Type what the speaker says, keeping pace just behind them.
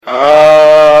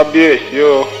kábíyèsí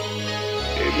o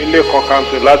èmi lè kàn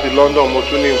kàǹtì láti London mo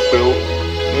tún ní ń pè ó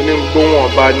mo ní ń gbóhùn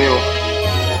ọba ní o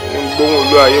ní ń gbóhùn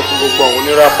olú ayé fún gbogbo àwọn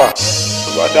oníràpà tó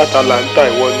bá dé Atlanta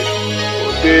ìwọ ni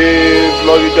mo dé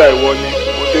Florida ìwọ ni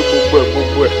mo dé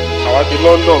gbogbo ẹ̀ àwa ti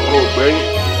London kò gbẹ́yìn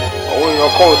àwọn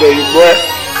èèyàn kan ò dẹ̀ yìí gbọ́ ẹ̀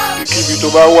kíbi tó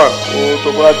bá wà tó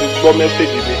bá ti gbọ́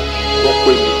mẹ́sẹ̀gì mi wọ́n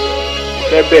pè mí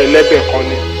fẹ́ bẹ́ẹ̀ lẹ́bẹ̀ẹ́ kan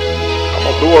ni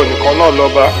àmọ́ pé wọ́n nìkan náà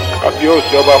lọ́ba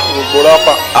kábíyèsí ọba fún gbogbo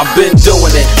rápà. I've been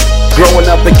doing it. Growing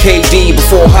up in KD,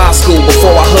 before high school,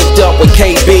 before I hooked up with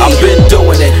KB. I've been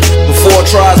doing it. Before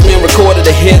Tribesmen recorded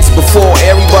the hits, before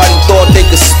everybody thought they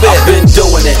could spit. I've been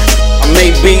doing it. I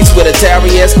made beats with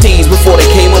Atari STs before they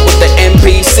came up with the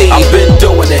MPC. I've been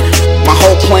doing it. My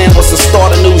whole plan was to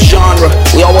start a new genre.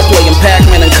 We all were playing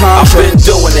Pac-Man and Contra. I've been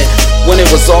doing it. When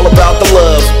it was all about the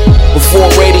love. Before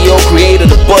radio created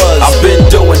a buzz. I've been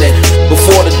doing it.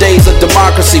 Before the days of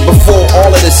democracy. Before all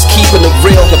of this keeping it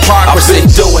real hypocrisy. I've been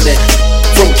doing it.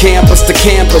 From campus to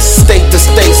campus, state to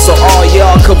state, so all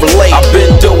y'all could relate. I've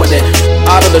been doing it.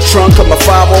 Out of the trunk of my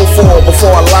 504.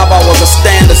 Before I live, I was a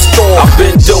standard store. I've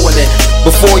been doing it.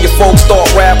 Before your folks thought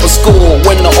rap was school,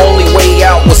 when the only way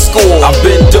out was school. I've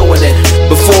been doing it.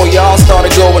 Before y'all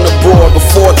started going abroad.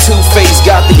 Before Two-Face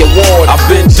got the award. I've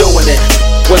been doing it.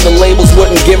 When the labels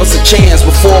wouldn't give us a chance.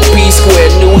 Before P-Square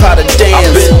knew how to dance.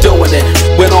 I've been doing it.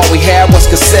 When all we had was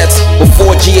cassettes.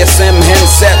 Before GSM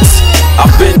handsets.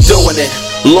 I've been doing it.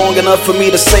 Long enough for me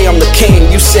to say I'm the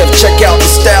king. You said check out the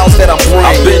styles that I bring.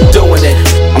 I've been doing it.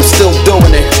 I'm still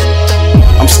doing it.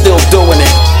 I'm still doing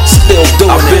it. Still doing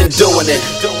it. I've been doing it.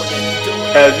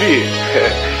 ElDee,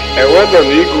 well done,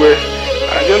 Igwe.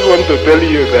 I just want to tell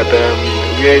you that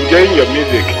we are enjoying your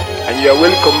music and you are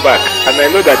welcome back. And I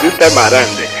know that this time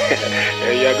around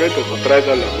you are going to surprise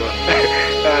all of us.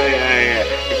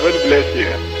 God bless you.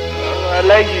 I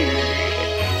like you.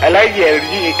 I like you,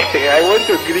 ElDee. I want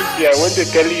to greet you. I want to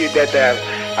tell you that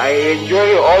I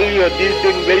enjoy all your this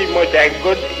thing very much. And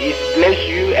God is bless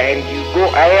you and you go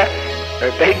higher.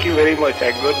 Thank you very much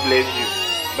and God bless you.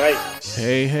 Bye.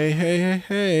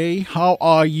 Hey. How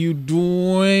are you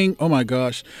doing? Oh my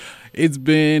gosh. It's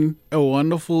been a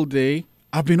wonderful day.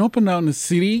 I've been up and down the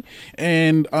city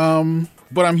and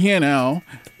but I'm here now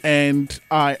and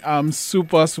I am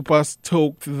super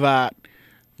stoked that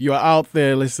you're out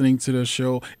there listening to the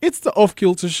show. It's the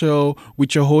Aquakulture show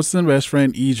with your host and best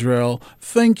friend, Israel.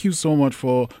 Thank you so much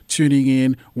for tuning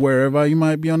in wherever you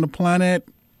might be on the planet.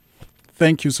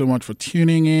 Thank you so much for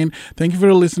tuning in. Thank you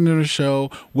for listening to the show,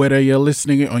 whether you're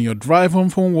listening on your drive home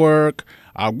from work,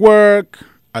 at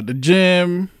the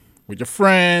gym, with your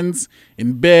friends,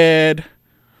 in bed,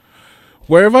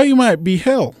 wherever you might be.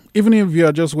 Hell, even if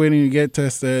you're just waiting to get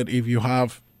tested, if you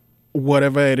have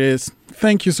whatever it is,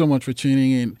 thank you so much for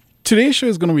tuning in. Today's show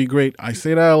is going to be great. I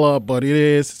say that a lot, but it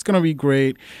is. It's going to be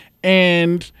great.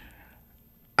 And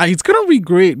it's going to be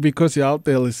great because you're out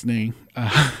there listening.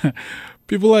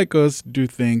 People like us do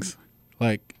things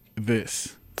like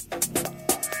this.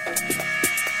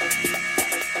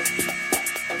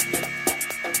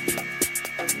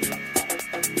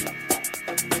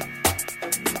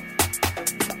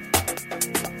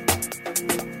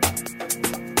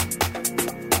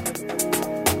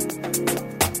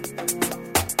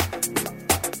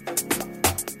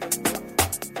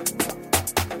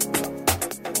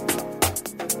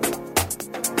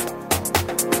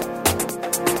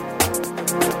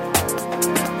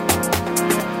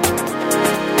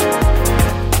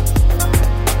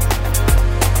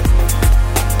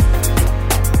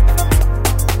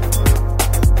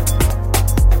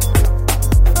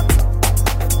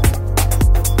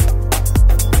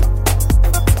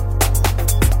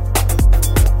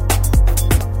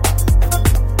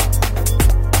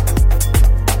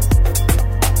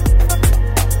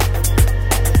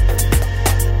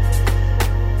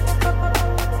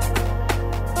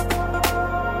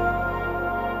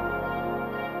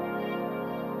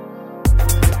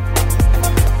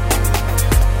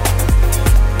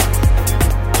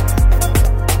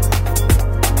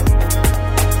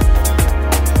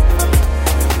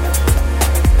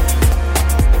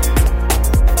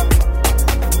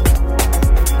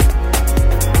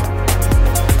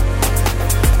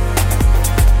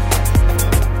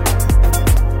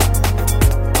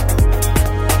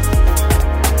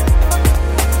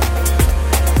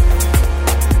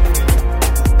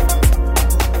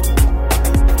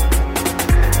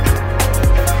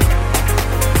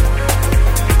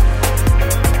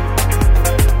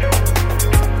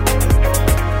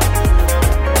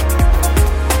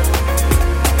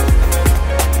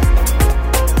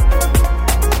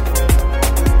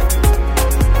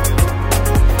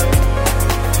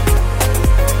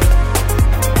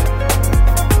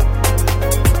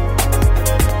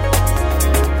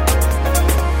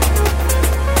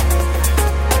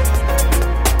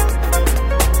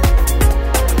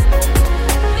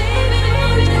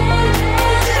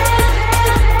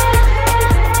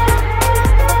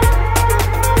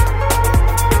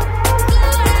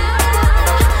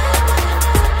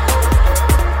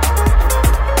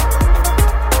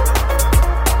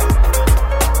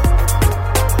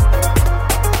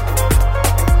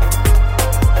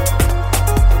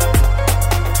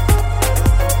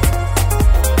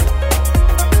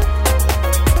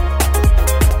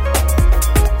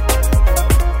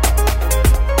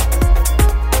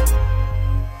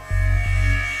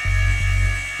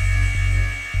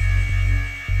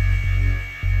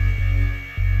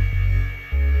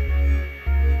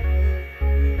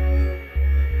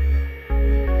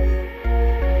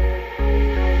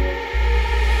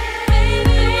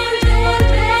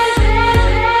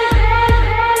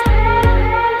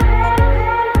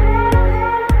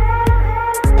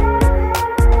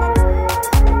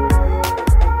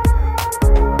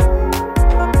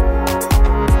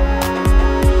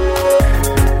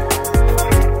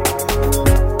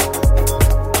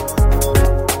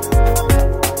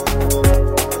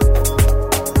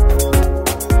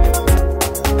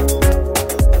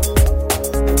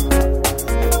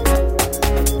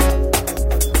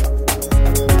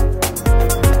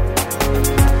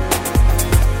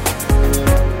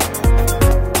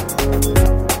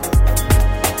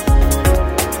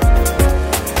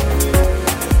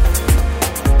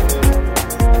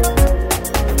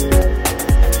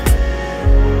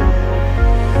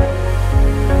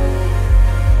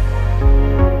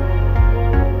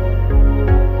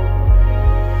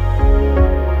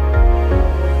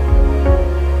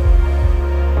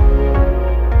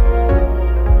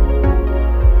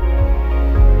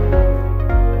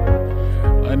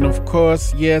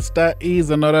 course, yes, that is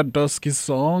another Dusky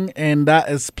song, and that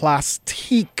is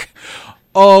Plastique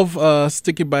of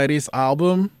Sticky by this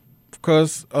album. Of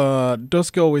course,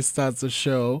 Dusky always starts the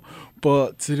show,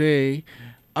 but today,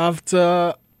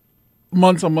 after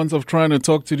months and months of trying to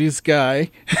talk to this guy,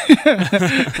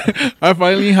 I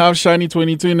finally have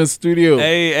Shanii22 in the studio.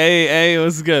 Hey,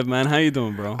 what's good, man? How you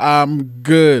doing, bro? I'm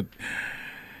good.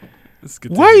 It's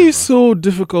good. Why are you so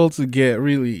difficult to get,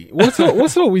 really? What's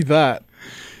up with that?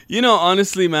 You know,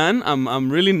 honestly, man,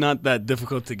 I'm really not that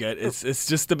difficult to get. It's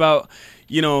just about,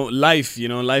 life.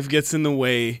 Life gets in the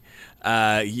way.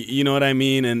 You know what I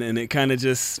mean? And it kind of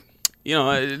just,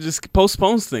 it just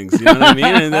postpones things. You know what I mean?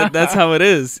 And that's how it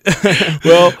is.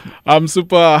 Well, I'm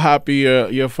super happy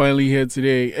you're finally here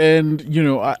today. And,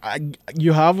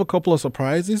 you have a couple of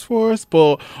surprises for us.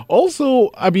 But also,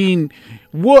 I mean,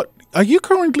 what... Are you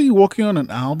currently working on an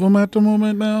album at the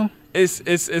moment now?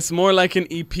 It's more like an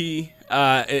EP.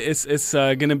 It's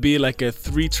gonna be like a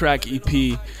 3-track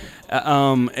EP.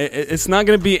 It's not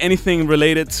gonna be anything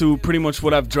related to pretty much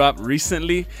what I've dropped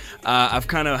recently. I've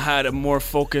kind of had a more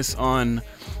focus on,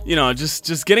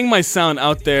 just getting my sound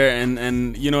out there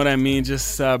and you know what I mean,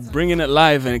 just bringing it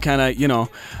live and kind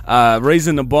of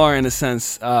raising the bar in a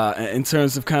sense in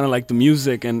terms of kind of like the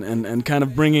music and kind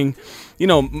of bringing,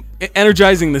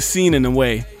 energizing the scene in a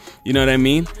way. You know what I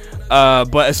mean?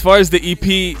 But as far as the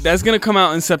EP, that's going to come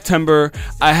out in September.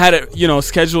 I had it,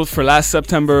 scheduled for last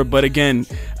September. But again,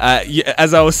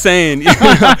 as I was saying,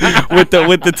 with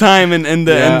the time and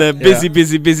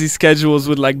the busy schedules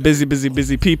with like busy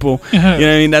people, you know what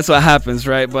I mean? That's what happens,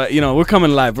 right? But, we're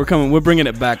coming live. We're bringing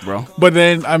it back, bro. But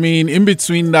then, I mean, in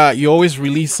between that, you always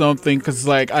release something. Because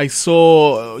like I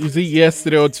saw, is it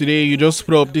yesterday or today, you just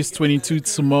put up this 22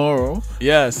 tomorrow.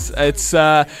 Yes, it's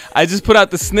I just put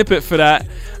out the snippet for that.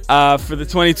 For the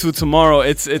 22 tomorrow,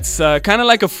 it's kind of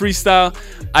like a freestyle.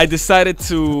 I decided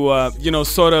to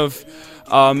sort of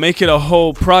make it a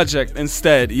whole project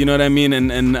instead. You know what I mean?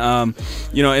 And in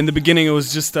the beginning it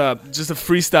was just a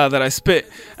freestyle that I spit.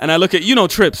 And I look at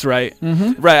Trips, right?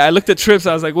 Mm-hmm. Right. I looked at Trips.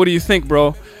 I was like, "What do you think,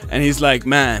 bro?" And he's like,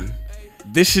 "Man,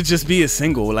 this should just be a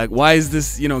single. Like, why is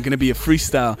this, gonna be a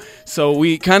freestyle?" So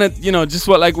we kind of, just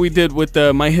what like we did with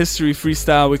the My History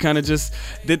freestyle, we kind of just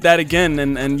did that again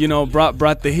and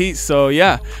brought the heat. So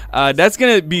yeah, that's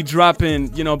gonna be dropping,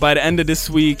 by the end of this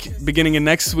week, beginning of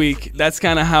next week. That's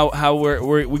kind of how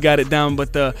we got it down.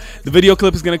 But the video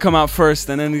clip is gonna come out first,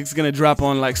 and then it's gonna drop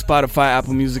on like Spotify,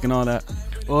 Apple Music, and all that.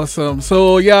 Awesome.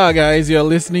 So yeah, guys, you're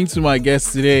listening to my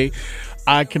guest today.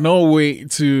 I cannot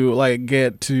wait to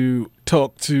get to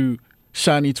talk to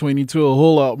Shanii22 a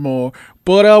whole lot more,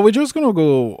 but we're just gonna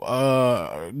go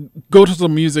to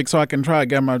some music so I can try to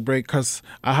get my break because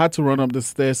I had to run up the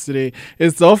stairs today.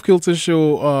 It's the Off-Kilter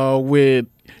Show with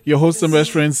your host and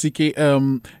best friend CK.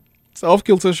 It's the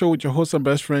Off-Kilter Show with your host and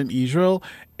best friend Israel,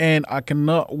 and I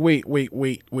cannot wait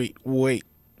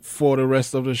for the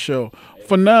rest of the show.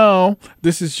 For now,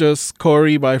 this is just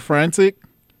Cory by Frantik,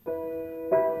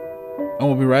 and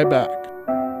we'll be right back.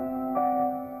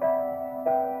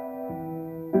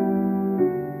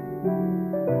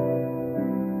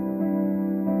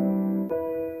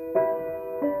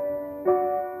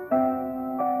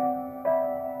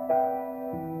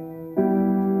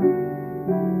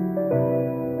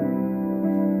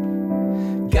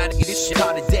 Gotta get this shit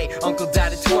out today. Uncle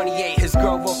died at 28. His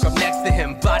girl woke up next to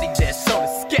him, body dead, so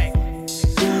escape.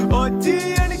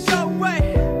 ElDee and it go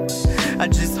away. I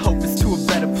just hope it's to a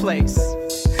better place.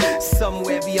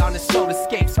 Somewhere beyond the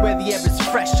soulscapes, where the air is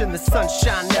fresh and the sun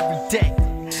shine every day.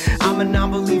 I'm a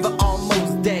non-believer on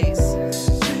most days,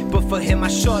 but for him I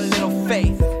show a little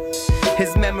faith.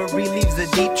 His memory leaves a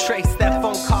deep trace. That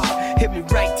phone call hit me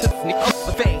right to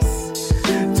the face.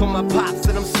 Told my pops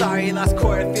that I'm sorry he lost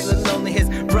Cory, feeling lonely. His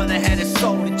brother had his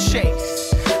soul to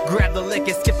chase. Grabbed the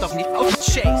liquor, skipped off the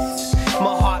chase.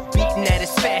 My heart beating at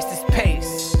his fastest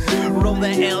pace. Roll the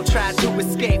L, tried to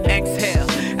escape, exhale,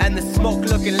 and the smoke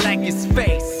looking like his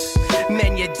face.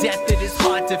 Man, your death, it is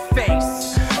hard to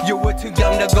face. You were too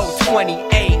young to go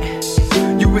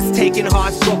 28. You was taking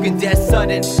hearts broken, death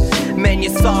sudden. Man,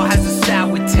 your soul has a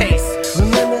sour taste.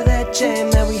 Remember that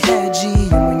jam that we had, G?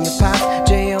 You and your pops,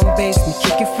 J on bass, me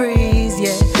kick it freeze,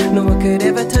 yeah. No one could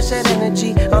ever touch that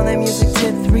energy. On that music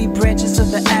tip, 3 branches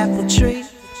of the apple tree.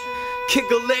 Kick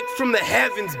a lick from the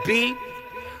heavens, B.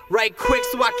 Right quick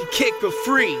so I can kick for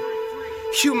free.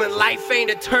 Human life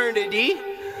ain't eternity,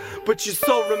 but your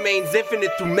soul remains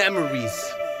infinite through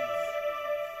memories.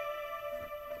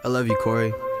 I love you,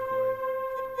 Cory.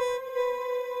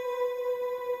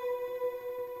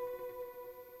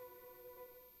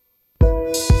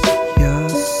 Your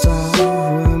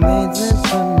soul remains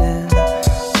infinite.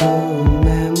 Oh.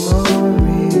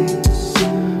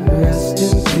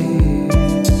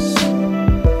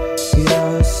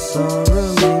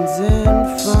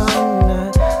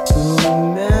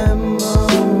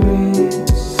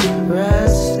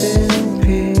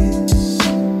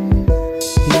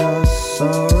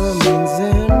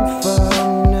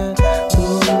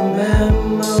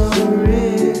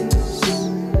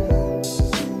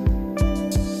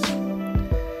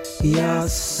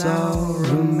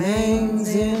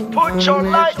 your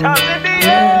lighters in the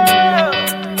air.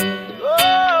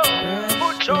 Oh,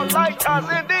 put your lighters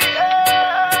in the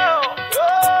air.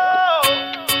 Oh,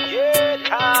 get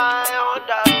high on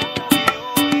that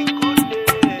ooey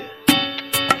goodness.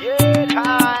 Get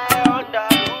high on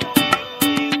that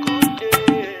ooey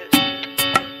goodness.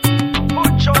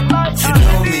 Put your lighters in the air. You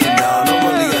know me now,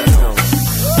 normally I don't.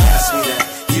 Ask me that,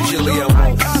 usually I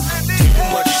won't. Too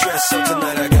much stress, so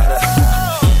tonight I gotta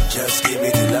just give me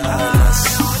the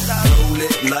last. Roll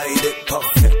it, light it,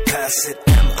 puff it, pass it,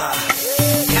 M.I.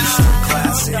 Instant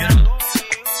classic. Yeah,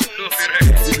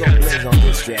 we gon' blaze on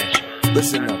this track.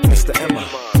 Listen up, Mr. Emma.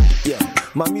 Yeah,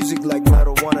 my music like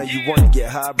marijuana. You wanna get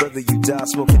high, brother, you die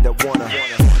smoking that wanna.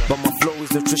 But my flow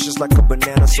is nutritious like a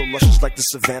banana, so luscious like the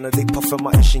savannah. They puffin'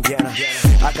 my Ishingana.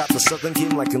 I got the southern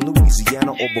game like in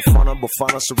Louisiana or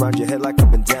Bafana, surround your head like a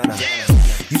bandana.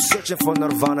 You searching for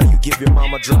nirvana, you give your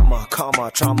mama drama,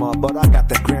 karma, trauma, but I got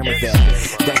that grammar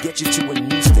that get you to a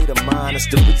new state of mind. It's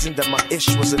the reason that my ish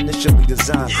was initially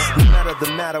designed. No matter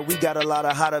the matter, we got a lot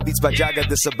of hotter beats by Jagz.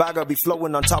 This Abaga be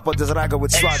flowing on top of this raga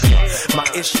with swagger. My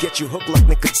ish get you hooked like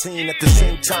nicotine. At the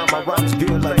same time, my rhymes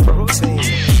build like protein.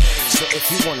 So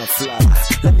if you wanna fly,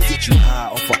 let me get you high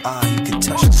off an eye, you can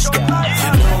touch the sky.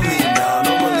 You know me now,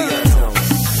 normally I don't.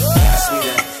 Ask me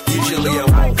that, usually I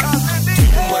won't.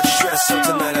 Too much stress, so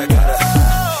tonight I gotta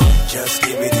just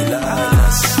give me the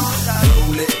last.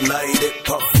 Roll it, light it,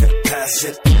 puff it, pass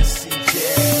it.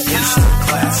 Yeah, instant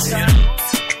classic.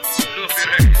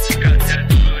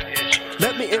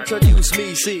 Let me introduce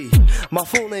me, see. My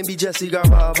full name be Jesse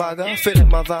Abaga. Feeling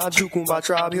my vibe, Jukumba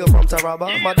tribe, here from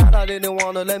Taraba. My dada didn't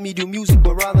wanna let me do music,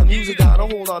 but rather music got a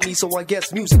hold on me, so I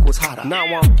guess music was hotter. Now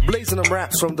I'm blazing them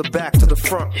raps from the back to the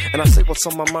front, and I say what's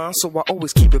on my mind, so I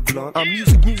always keep it blunt. I'm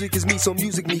music is me, so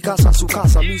music me casa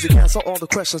sukasa. Music answer all the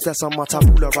questions that's on my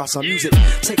tabula rasa. Music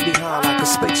take me high like a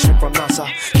spaceship from NASA.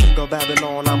 King of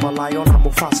Babylon, I'm a lion, I'm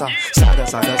Mufasa. Saga,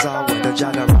 where the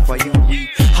Jagger for you. We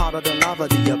hotter than lava,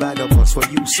 the Abaga was for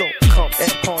you. So come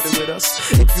and party with us.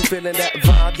 If you feeling that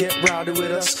vibe, get rowdy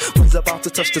with us. We's about to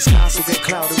touch the sky, so get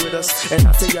cloudy with us. And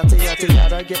I tell ya,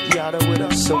 get yada with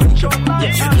us. So we go,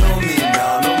 yeah. You know me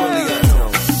now, normally I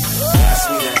don't. Ask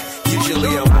me that, usually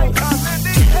I won't.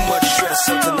 Too much stress,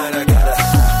 so tonight I gotta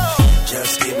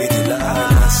just give me the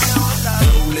last.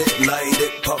 Roll it, light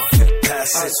it, puff it,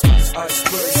 pass it. Ice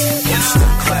place,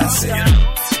 instant classic.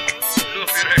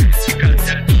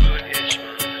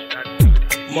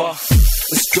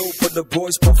 It's dope when the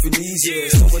boys puffin' these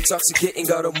years. So intoxicating,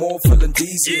 got them all feeling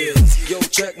these years. Yo,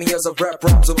 check me as I rap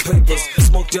rhymes on papers.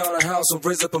 Smoke down a house and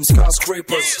raise up them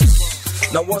skyscrapers.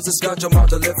 Now once this ganja mouth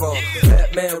deliver,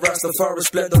 Batman, Rastafari,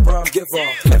 splendor, rhyme giver.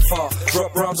 FR,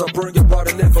 drop rhymes, I burn your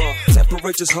body liver.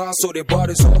 Temperature's high, so their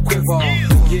bodies all quiver.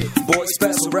 Yeah, boys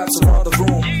pass the raps around the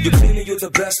room. You're cleaning, you're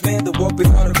the best man, the walk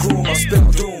behind the groom. I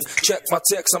spell doom, check my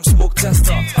text, I'm smoke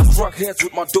tester. I rock heads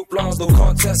with my dope lines, no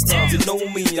contester. You know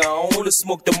me, I only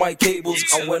smoke the mic cables.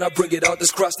 And when I bring it out,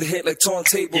 just crash the head like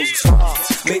turntables.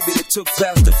 Maybe they took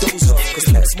past the dozer,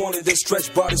 cause next morning they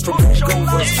stretch bodies from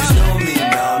hangovers. You know me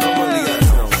now, normally I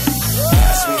don't.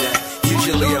 Ask me that,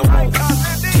 usually I won't.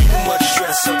 Too much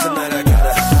stress, so tonight I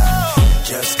gotta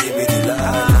just give me the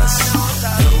last.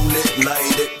 Roll it,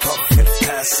 light it, puff it,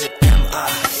 pass it, M.I.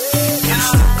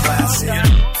 Instant classic.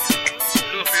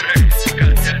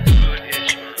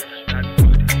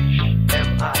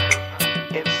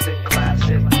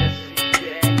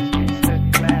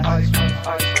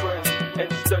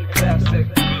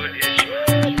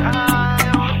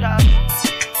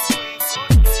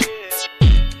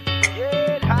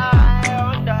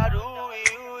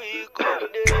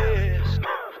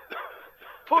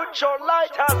 Put your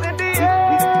lighters in the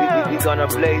air. We gonna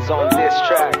blaze on this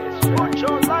track. Put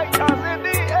your lighters in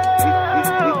the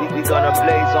air. We gonna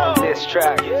blaze on this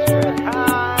track. Get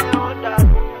high on that.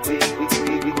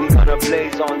 We gonna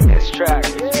blaze on this track.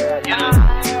 Get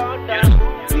high on that.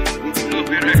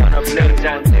 We gonna blaze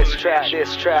on this track.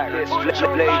 This blaze.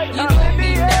 You know me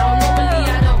now, normally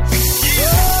I don't.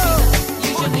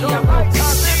 Usually I won't. Too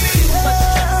much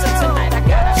stress, so tonight I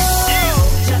gotta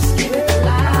just give it the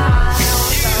light.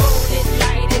 Roll it,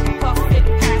 light it, puff it,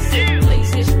 pass it,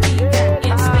 blaze it, be that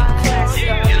instant classic.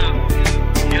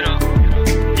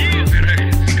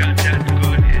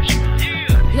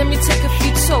 Let me take a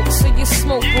few tokes so you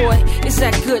smoke, boy. Is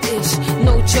that good-ish?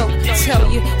 No joke.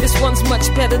 Tell you, this one's much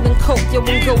better than coke. Yo,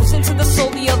 one goes into the soul,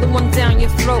 the other one down your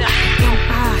throat.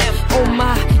 Oh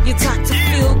my, your Dr.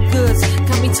 Feel Goods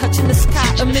got me touching the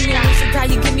sky. A million ways to die,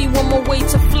 you give me one more way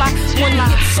to fly. One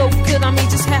hit so good, I may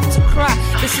just have to cry.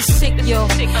 This is sick, yo.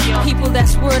 People,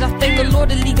 that's word. I thank the Lord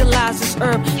to legalize this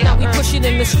herb. Now we push it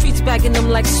in the streets, bagging them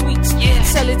like sweets.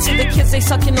 Sell it to the kids, they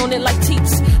sucking on it like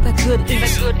teats. That good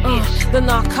is the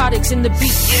narcotics in the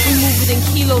beat. We move it in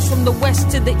kilos from the west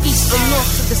to the east, from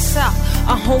north to the south.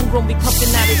 Our homegrown be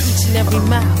pumping out of each and every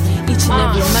mouth, each and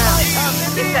every mouth.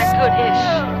 It's that good ish.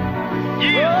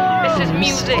 This is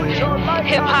music,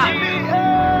 hip hop,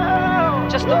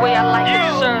 just the way I like it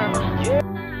served.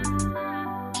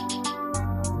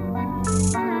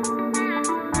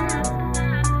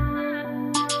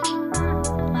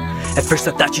 At first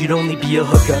I thought you'd only be a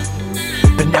hookup,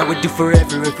 but now we'd do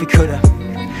forever if we coulda.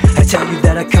 I tell you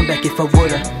that I'd come back if I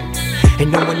woulda.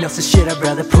 Ain't no one else's shit I'd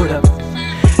rather put up.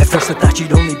 At first I thought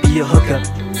you'd only be a hookup,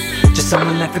 just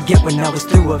someone I forget when I was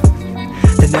through of.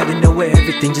 Then out of nowhere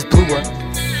everything just blew up.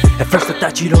 At first I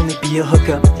thought you'd only be a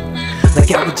hookup, like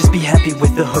I would just be happy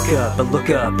with the hookup. I look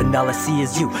up and all I see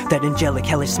is you, that angelic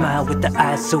hellish smile with the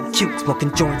eyes so cute.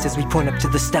 Smoking joints as we point up to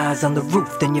the stars on the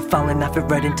roof. Then you're falling off it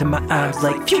right into my arms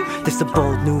like phew. This a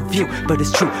bold new view, but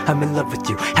it's true, I'm in love with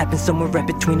you. Happened somewhere right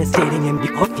between us, dating and me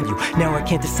hooking you. Now I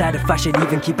can't decide if I should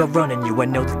even keep on running you. I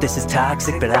know that this is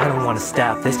toxic, but I don't wanna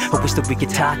stop this. I wish that we could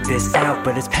talk this out,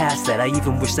 but it's past that. I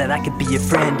even wish that I could be your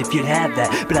friend if you'd have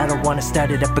that. But I don't wanna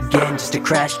start it up again just to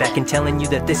crash back and telling you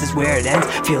that this is where it ends.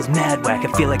 Feels mad whack,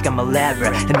 I feel like I'm a lab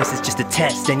rat, and this is just a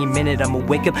test. Any minute I'ma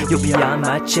wake up, you'll be on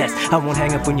my chest. I won't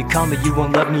hang up when you call me, you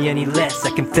won't love me any less, I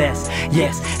confess.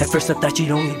 Yes, at first I thought you'd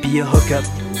only be a hookup,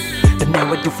 but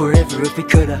now I'd do forever if we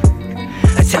coulda.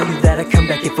 I tell you that I'd come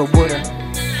back if I woulda.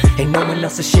 Ain't no one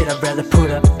else's shit I'd rather put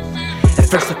up. At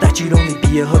first I thought you'd only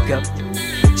be a hookup,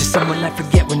 just someone I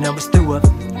forget when I was through of.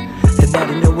 Then out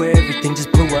of nowhere everything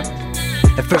just blew up.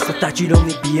 At first I thought you'd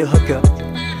only be a hookup,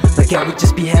 like I would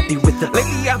just be happy with the.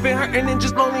 Lately I've been hurting and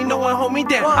just lonely, no one hold me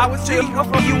down. I would say up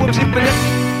for you, I'm shipping it.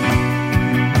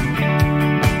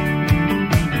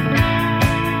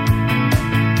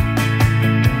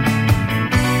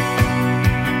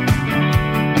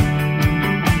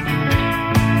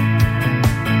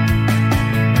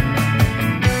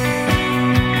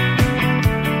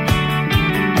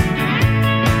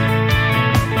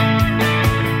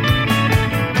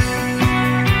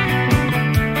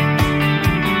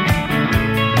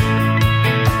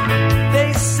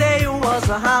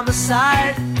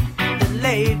 Homicide that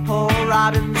laid poor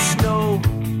Rob in the snow.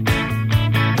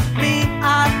 Me,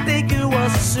 I think it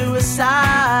was a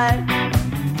suicide.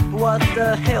 What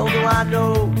the hell do I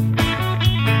know?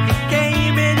 He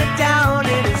came in a down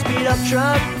in his beat up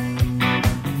truck,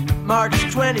 March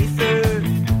 23rd.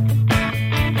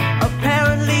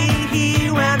 Apparently he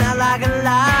went out like a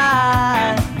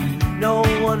lie. No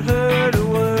one heard a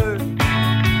word.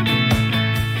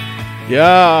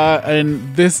 Yeah,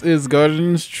 and this is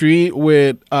Garden Street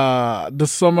with the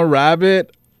Summer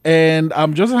Rabbit, and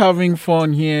I'm just having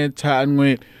fun here chatting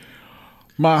with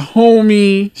my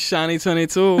homie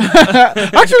Shanii22.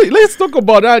 Actually, let's talk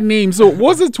about that name. So,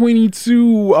 what's the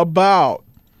 22 about?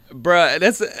 Bruh,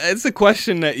 that's a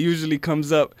question that usually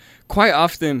comes up quite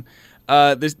often.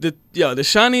 The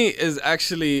Shanii is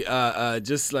actually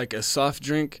just like a soft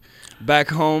drink back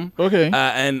home. Okay.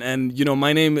 And you know,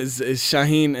 my name is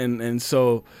Shaheen, and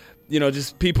so, you know,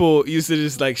 just people used to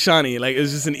just like Shanii. Like,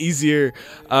 it's just an easier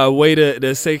way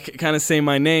to say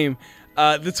my name.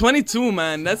 The 22,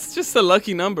 man, that's just a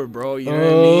lucky number, bro. You know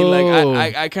what I mean?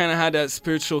 Like, I kind of had that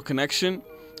spiritual connection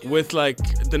with like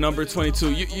the number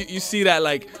 22. You see that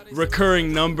like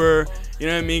recurring number, you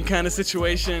know what I mean, kind of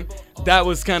situation. That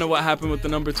was kind of what happened with the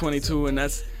number 22, and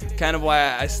that's kind of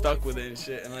why I stuck with it and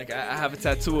shit. And like I have a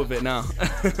tattoo of it now.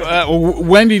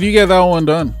 When did you get that one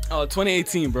done? Oh,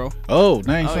 2018, bro. Oh,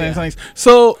 nice.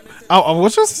 So I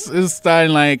was just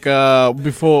starting like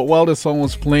before, while the song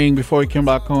was playing, before we came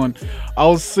back on, I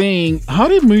was saying, how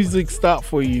did music start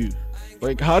for you?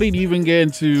 Like, how did you even get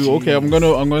into, okay, I'm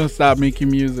gonna start making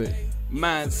music?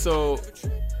 Man, so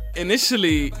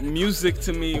initially music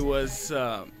to me was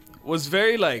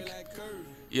very like,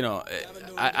 you know,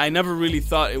 I never really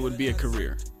thought it would be a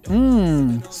career.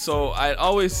 So I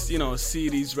always, you know, see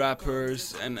these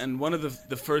rappers, and one of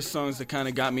the first songs that kind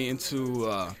of got me into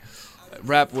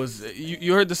rap was,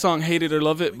 you heard the song Hate It or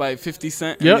Love It by 50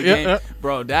 Cent? Yeah.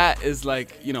 Bro, that is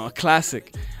like, you know, a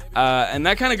classic. And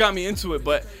that kind of got me into it,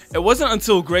 but it wasn't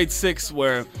until grade 6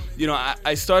 where, you know,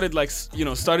 I started like, you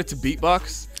know, started to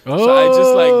beatbox. So I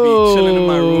just like be chilling in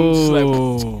my room, just like,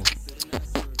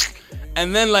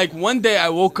 and then like one day I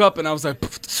woke up and I was like,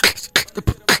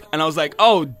 And I was like,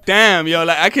 oh, damn, yo,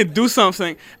 like I could do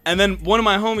something. And then one of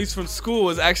my homies from school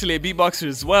was actually a beatboxer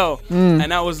as well.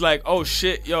 And I was like, oh,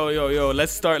 shit, yo,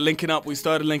 let's start linking up. We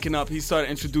started linking up. He started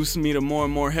introducing me to more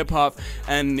and more hip-hop.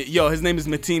 And, yo, his name is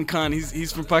Mateen Khan.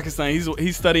 He's from Pakistan.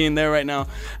 He's studying there right now.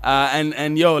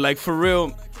 And yo, like, for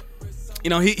real, you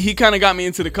know, he kind of got me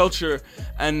into the culture.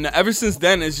 And ever since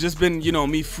then, it's just been, you know,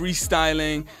 me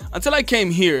freestyling. Until I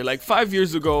came here, like 5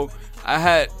 years ago, I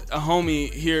had a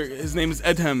homie here. His name is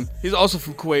Edhem. He's also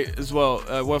from Kuwait as well.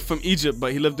 Well, from Egypt,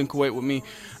 but he lived in Kuwait with me.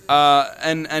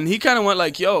 And he kind of went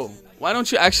like, yo, why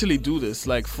don't you actually do this,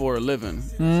 like, for a living?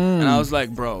 And I was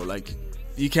like, bro, like,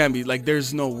 you can't be, like,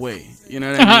 there's no way. You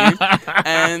know what I mean?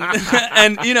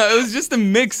 and, you know, it was just a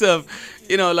mix of,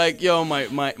 you know, like, yo,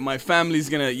 my family's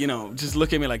gonna, you know, just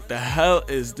look at me like, the hell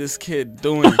is this kid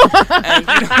doing? And you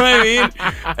know what I mean?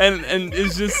 And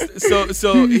it's just,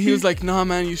 so he was like, nah,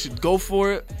 man, you should go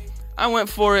for it. I went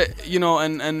for it, you know,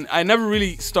 and I never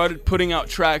really started putting out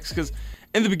tracks because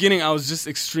in the beginning I was just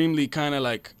extremely kind of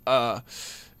like,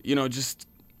 you know, just,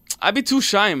 I'd be too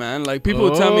shy, man. Like, people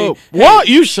would tell me, hey, what?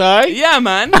 You shy? Yeah,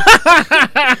 man.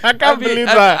 I can't believe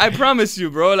that. I promise you,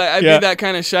 bro. Like, I'd be that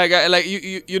kind of shy guy. Like,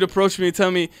 you'd approach me and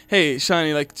tell me, hey,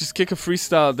 Shanii, like, just kick a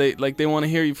freestyle. They want to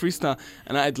hear you freestyle.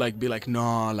 And I'd, like, be like,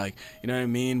 nah, like, you know what I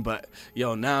mean? But,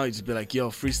 yo, now you just be like,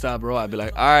 yo, freestyle, bro. I'd be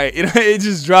like, all right. You know, it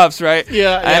just drops, right?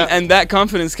 Yeah. And that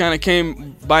confidence kind of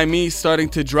came by me starting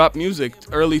to drop music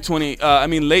late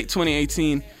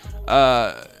 2018.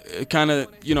 Kind of,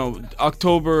 you know,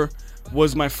 October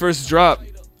was my first drop,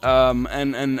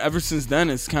 and ever since then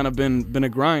it's kind of been a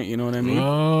grind. You know what I mean?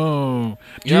 Oh,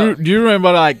 do you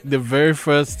remember like the very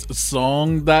first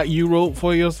song that you wrote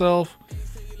for yourself?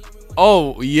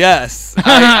 Oh yes,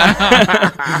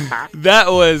 that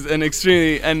was an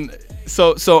extremely and.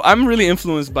 So I'm really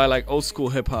influenced by like old school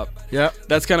hip hop. Yeah,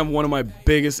 that's kind of one of my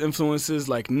biggest influences,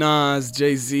 like Nas,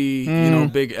 Jay-Z, you know,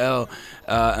 Big L,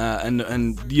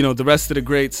 and you know the rest of the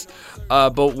greats.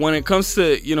 But when it comes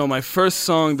to, you know, my first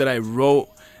song that I wrote,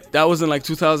 that was in like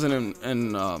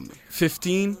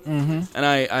 2015,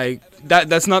 and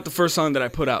that's not the first song that I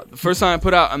put out. The first song I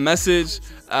put out, A Message,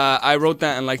 I wrote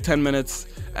that in like 10 minutes,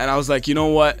 and I was like, you know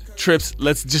what, Trips,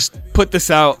 let's just put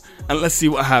this out and let's see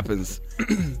what happens.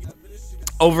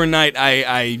 Overnight,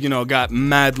 I you know, got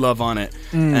mad love on it,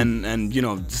 and you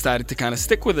know, decided to kind of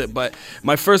stick with it. But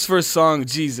my first song,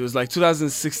 geez, it was like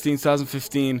 2016,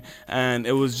 2015, and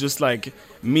it was just like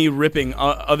me ripping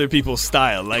other people's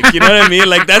style. Like, you know what I mean?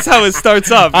 Like, that's how it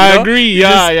starts off. I agree. You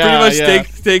pretty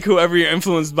much take whoever you're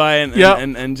influenced by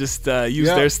and just use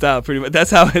their style. Pretty much, that's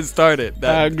how it started.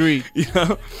 I agree. You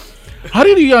know, how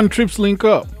did you and Trips link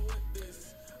up?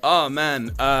 Oh man,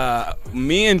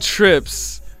 me and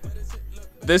Trips.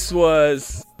 This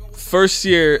was first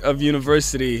year of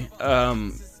university.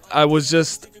 I was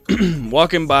just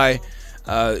walking by,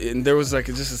 and there was like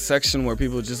just a section where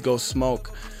people just go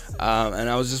smoke. And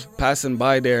I was just passing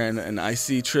by there, and I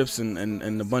see Trips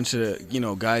and a bunch of, you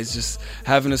know, guys just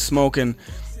having a smoke. And,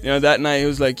 you know, that night he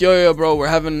was like, yo, bro, we're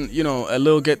having, you know, a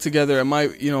little get together at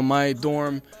my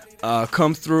dorm.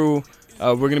 Come through.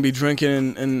 We're going to be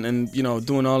drinking and, you know,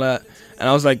 doing all that. And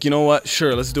I was like, you know what?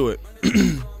 Sure, let's do it.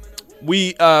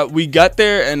 We got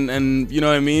there and you know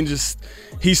what I mean, just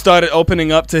he started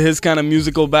opening up to his kind of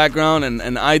musical background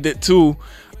and I did too,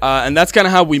 and that's kind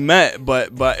of how we met,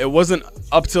 but it wasn't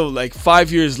up till like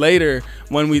 5 years later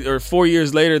or 4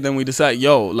 years later then we decided,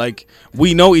 yo, like,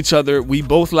 we know each other, we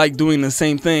both like doing the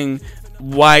same thing,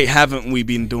 why haven't we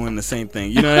been doing the same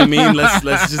thing? You know what I mean? Let's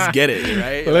just get it,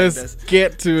 right? Let's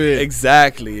get to it.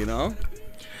 Exactly, you know?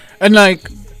 And like,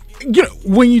 you know,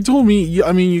 when you told me,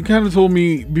 I mean, you kind of told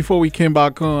me before we came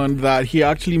back on that he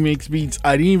actually makes beats.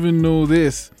 I didn't even know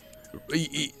this.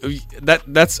 Thing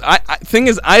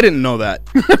is, I didn't know that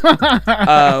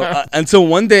until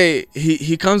one day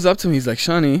he comes up to me. He's like,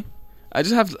 Shanii, I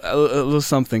just have a little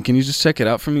something. Can you just check it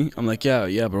out for me? I'm like,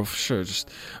 yeah, bro, for sure. Just,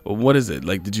 what is it?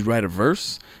 Like, did you write a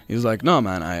verse? He was like, no,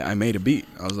 man, I made a beat.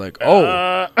 I was like,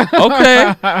 oh,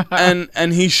 okay.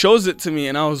 And he shows it to me,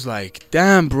 and I was like,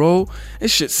 damn, bro,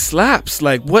 this shit slaps.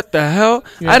 Like, what the hell?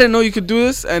 Yeah. I didn't know you could do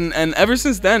this. And ever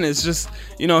since then, it's just,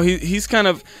 you know, he's kind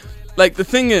of, like, the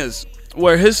thing is,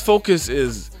 where his focus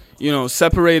is, you know,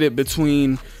 separated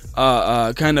between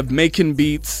kind of making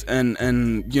beats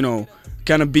and you know,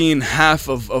 kind of being half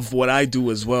of what I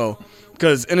do as well.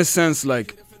 Because in a sense,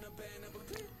 like,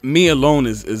 me alone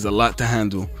is a lot to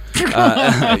handle.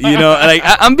 You know, like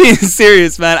I'm being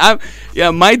serious, man.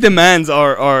 My demands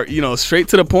are straight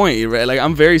to the point, right? Like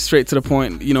I'm very straight to the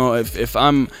point. You know, if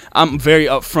I'm very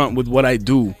upfront with what I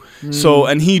do. So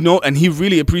and he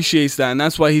really appreciates that, and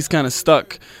that's why he's kind of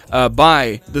stuck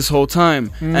by this whole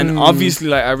time. And obviously,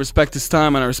 like I respect his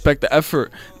time and I respect the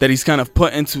effort that he's kind of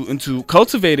put into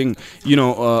cultivating,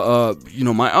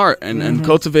 my art and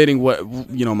cultivating what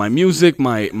my music,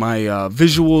 my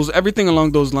visuals, everything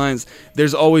along those lines.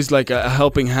 There's always like a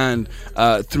helping hand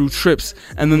through trips,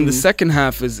 and then the second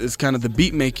half is kind of the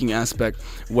beat making aspect,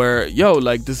 where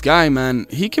like this guy, man,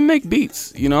 he can make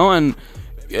beats, and.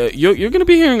 You're gonna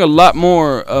be hearing a lot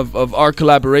more of our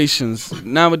collaborations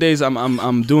nowadays.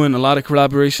 I'm doing a lot of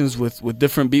collaborations with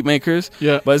different beat makers.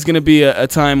 Yeah. But it's gonna be a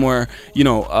time where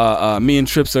me and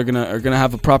Trips are gonna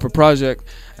have a proper project.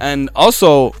 And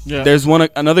also there's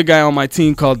another guy on my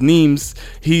team called Neems.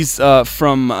 He's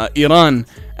from Iran.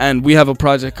 And we have a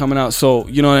project coming out, so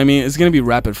you know what I mean. It's gonna be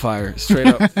rapid fire, straight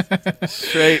up,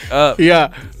 straight up.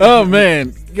 Yeah. Oh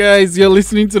man, guys, you're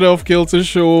listening to the Off Kilter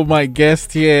Show. My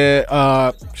guest here,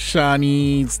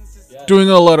 Shanii's doing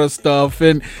a lot of stuff,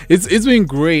 and it's been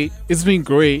great. It's been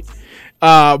great.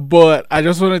 But I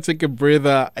just want to take a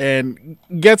breather and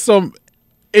get some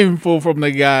info from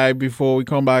the guy before we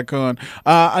come back on.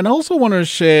 And I also want to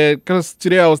share, because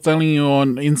today I was telling you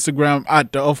on Instagram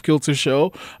at the Off Kilter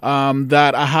Show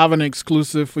that I have an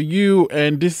exclusive for you,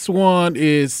 and this one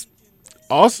is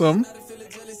awesome.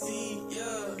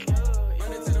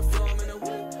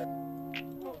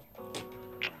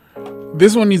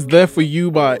 This one is There For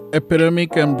You by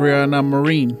EPDMC and Breana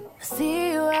Marin.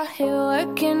 See you out here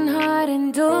working hard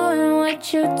and doing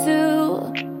what you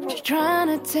do. Just trying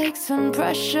to take some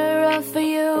pressure off of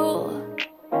you.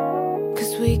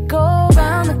 Cause we go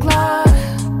round the clock.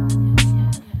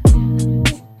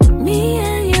 Me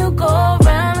and you go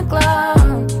round the clock.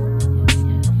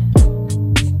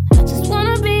 I just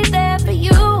wanna be there for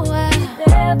you. Be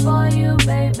there for you,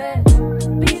 baby.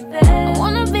 Be there. I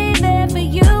wanna be there for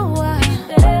you.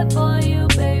 Be there for you,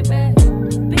 baby.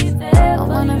 Be there. I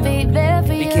wanna be there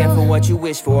for you. Be careful what you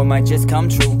wish for, it might just come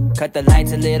true. Cut the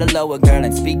lights a little lower, girl,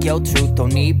 and speak your truth.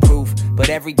 Don't need proof, but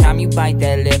every time you bite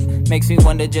that lip, makes me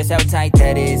wonder just how tight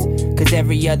that is. Cause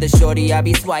every other shorty I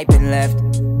be swiping left.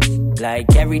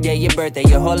 Like every day your birthday,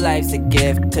 your whole life's a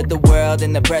gift to the world,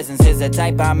 and the presence is a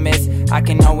type I miss. I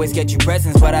can always get you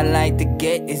presents, what I like to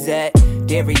get is that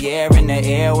derriere in the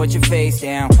air with your face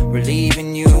down,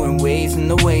 relieving you in waves from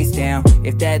the waist down.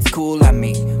 If that's cool, I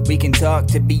mean, we can talk.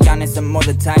 To be honest, I'm more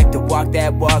the type to walk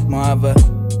that walk, mother.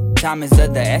 Time is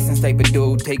of the essence type of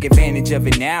dude. Take advantage of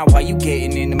it now while you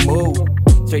getting in the mood.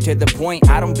 Straight to the point,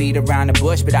 I don't beat around the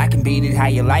bush, but I can beat it how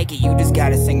you like it. You just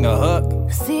gotta sing the hook.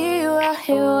 I see you out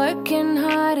here working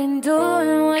hard and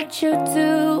doing what you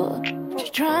do.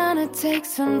 Just trying to take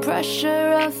some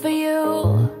pressure off of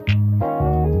you.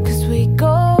 Cause we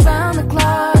go round the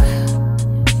clock.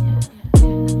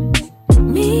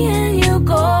 Me and you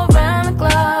go round the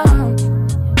clock.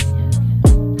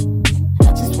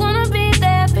 I just wanna be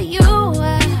there for you.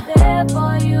 Be there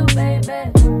for you,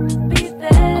 baby. Be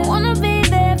there. I wanna be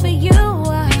there for you.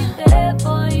 Be there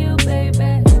for you,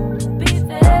 baby. Be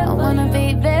there. I wanna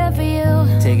be there for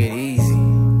you. Take it easy.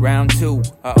 Round two,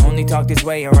 I only talk this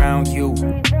way around you.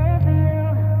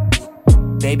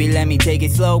 Baby, let me take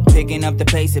it slow, picking up the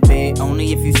pace a bit.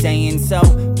 Only if you saying so.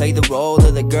 Play the role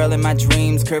of the girl in my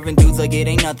dreams, curving dudes like it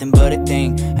ain't nothing but a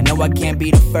thing. I know I can't be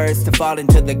the first to fall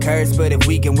into the curse, but if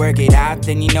we can work it out,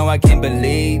 then you know I can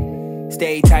believe.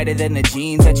 Stay tighter than the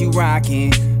jeans that you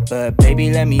rockin'. But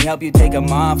baby, let me help you take them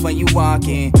off when you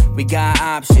walkin'. We got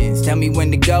options, tell me when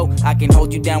to go. I can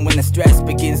hold you down when the stress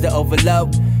begins to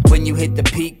overload. When you hit the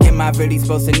peak, am I really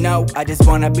supposed to know? I just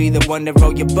wanna be the one to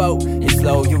row your boat and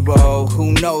slow your roll.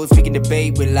 Who knows, we can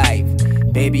debate with life.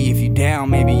 Baby, if you down,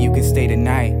 maybe you can stay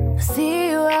tonight. I see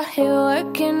you out here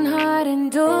working hard and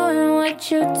doing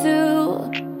what you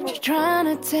do. Just trying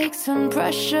to take some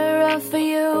pressure off of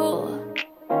you.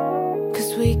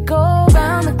 Cause we go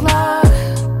round the clock.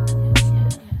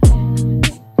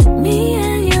 Me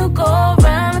and you go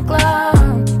round the clock.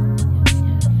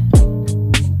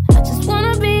 I just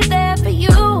wanna be there for you.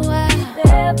 Be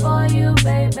there for you,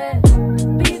 baby.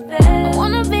 Be there. I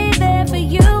wanna be there for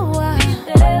you.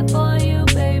 Be there for you,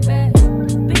 baby.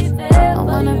 Be there. I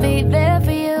wanna be there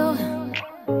for you.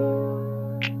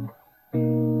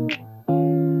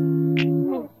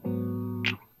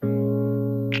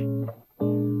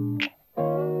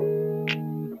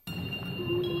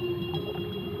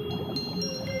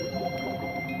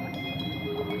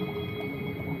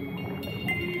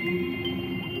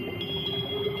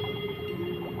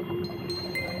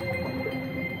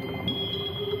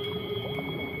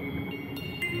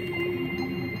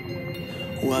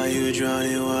 Why you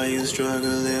drowning, why you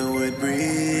struggling with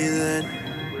breathing?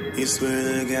 You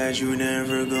swear to God you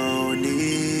never gon'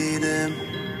 need them.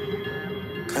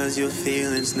 Cause your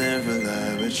feelings never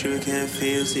lie, but you can't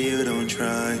feel so you don't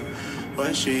try.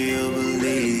 What should you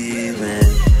believe in?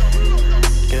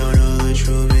 You don't know the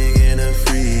truth, begin to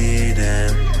free them.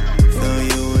 Throw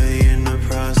you away in the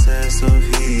process of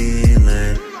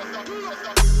healing.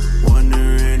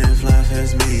 Wondering if life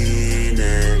has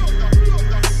meaning.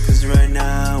 Cause right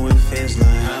now it feels like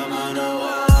I'm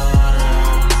underwater.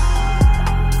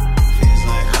 Feels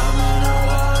like I'm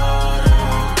underwater.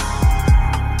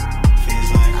 Feels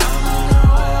like I'm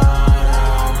underwater.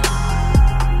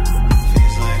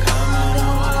 Feels like I'm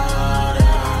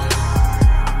underwater.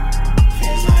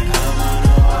 Feels like I'm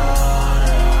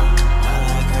underwater. I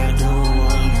like I do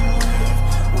wanna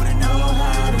live. Wanna know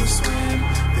how to swim.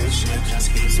 This ship just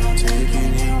keeps on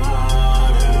taking in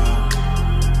water.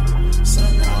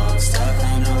 Somehow I'm stuck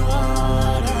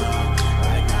underwater.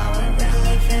 Right now it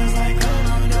really feels like I'm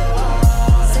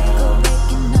underwater. Sick of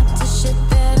waking up to shit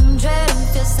that I'm dreading.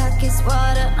 Feels like it's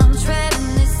water I'm treading.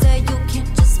 They say you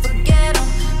can't just forget them.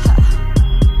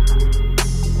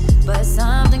 But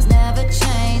some things never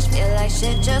change. Feel like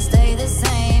shit just stay the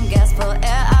same. Gasp for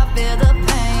air, I feel the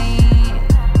pain.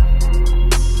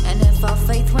 And if our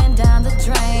faith went down the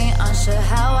drain, unsure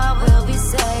how I will be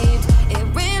saved. It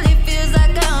really feels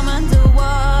like I'm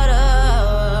underwater.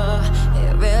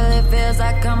 It really feels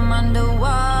like I'm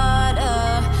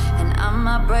underwater. And I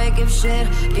might break if shit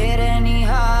get any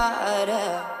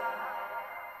harder.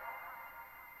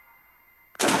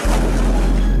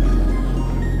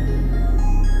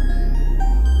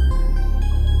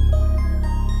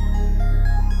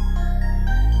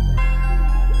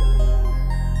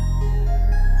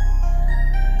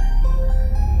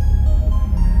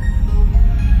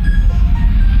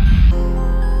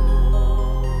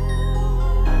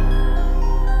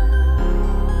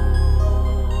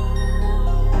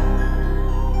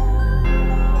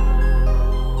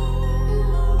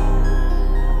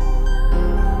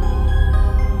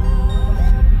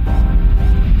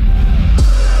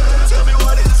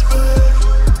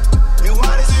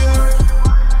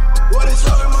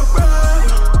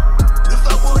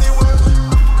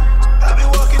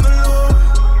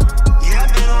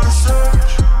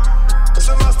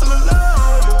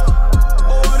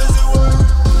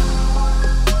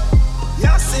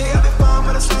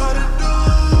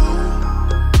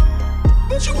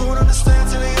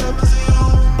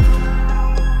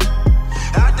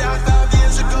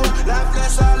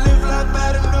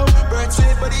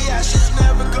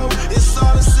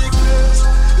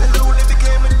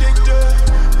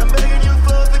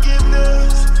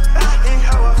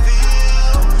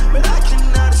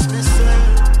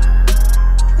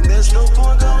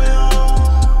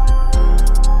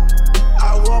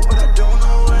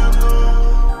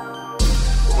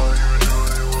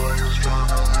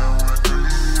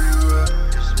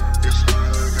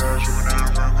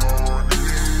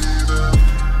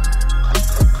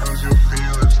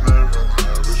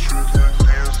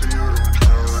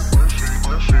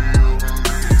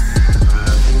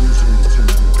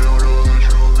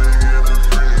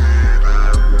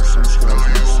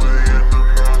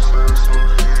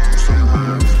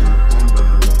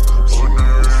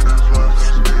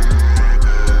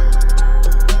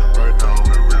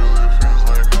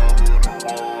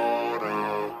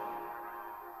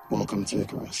 Welcome to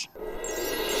Icarus.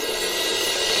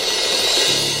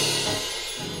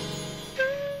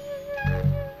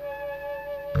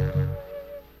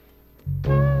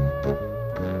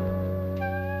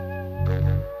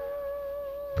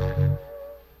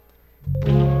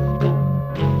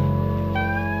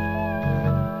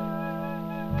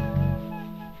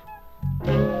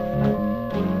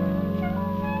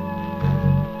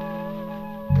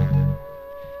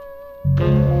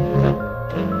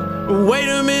 Wait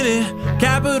a minute,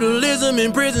 capitalism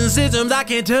and prison systems, I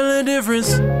can't tell the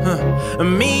difference.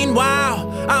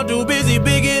 Meanwhile, I'm too busy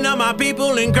bigging up my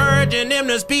people, encouraging them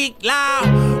to speak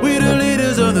loud. We the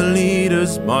leaders of the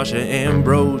leaders, Marsha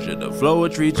Ambrosia, the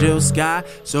poetry, Jill Sky,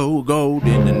 so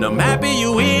golden. And I'm happy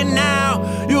you here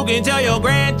now. You can tell your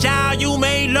grandchild you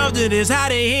made love to this, how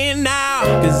they end now.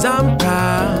 Cause I'm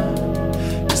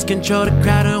proud, just control the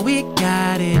crowd and we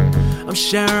got it. I'm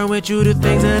sharing with you the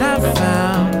things that I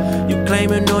found. You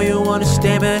claim and know you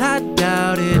understand, but I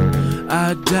doubt it.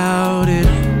 I doubt it.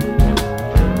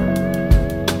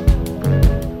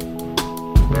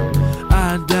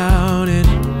 I doubt it.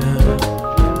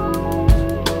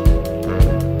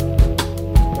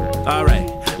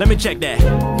 Alright, let me check that.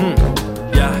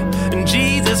 Yeah. And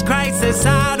Jesus Christ,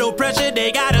 societal pressure,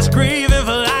 they got us grieving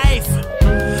for life.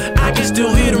 I can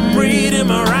still hear the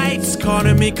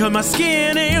wanted me cause my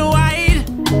skin ain't white.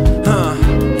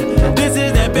 This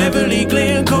is that Beverly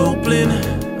Glen Copeland.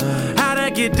 How'd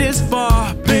I get this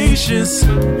far? Patience.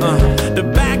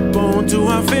 The backbone to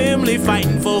our family,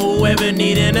 fighting for whoever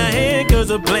needing a hand, cause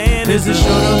the plan is to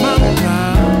show them I'm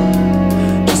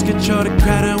proud. Just control the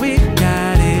crowd and we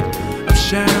got it. I'm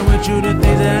sharing with you the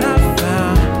things that I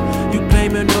found. You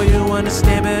claim you know you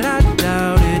understand, but I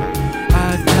doubt it.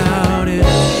 I doubt it.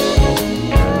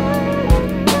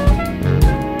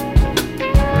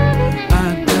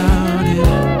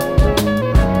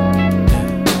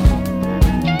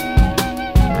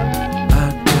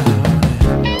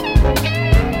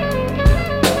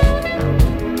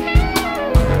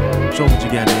 Show what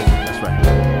you got, nigga. That's right.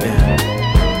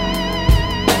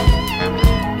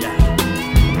 Yeah.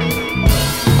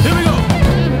 Here we go.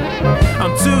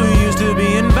 I'm too used to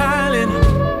being violent.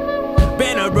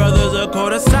 Banner brothers a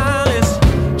code of silence.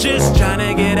 Just trying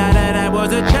to get out of that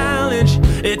was a challenge.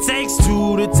 It takes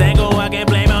two to tango. I can't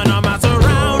blame it on my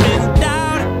surroundings.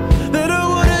 Doubt that I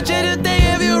would've changed a thing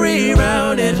if you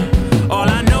rerouted. All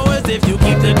I know is if you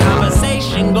keep the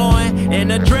conversation going, and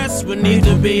the dress would need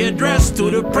to be addressed to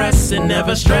the press and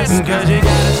never stress. Cause you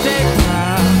gotta stay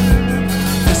proud.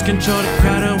 Just control the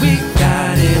crowd and we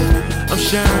got it. I'm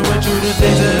sharing with you the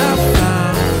things that I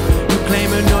found. You claim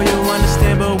you know you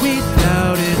understand, but we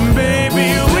doubt it.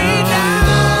 Baby, we doubt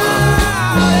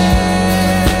it.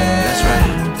 That's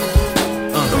right.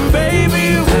 Baby,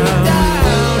 we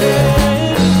doubt it.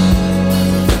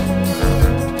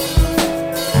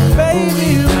 Baby,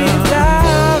 we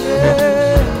doubt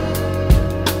it.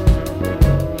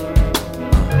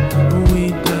 We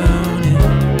doubt it.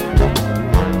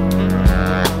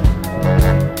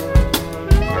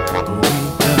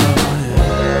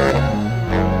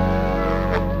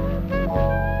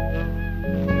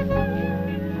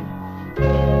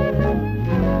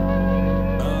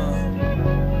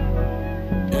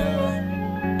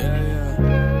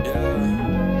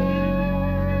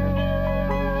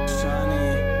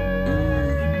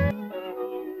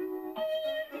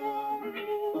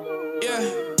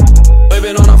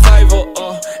 Waving on a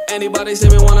 5-0, anybody see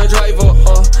me wanna drive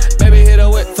baby hit her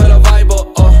with for the vibe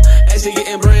and she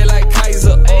getting bread like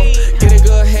Kaiser get a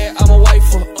good head, I'm a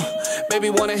wife baby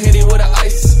wanna hit it with the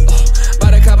ice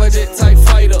by the copper jet type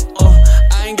fighter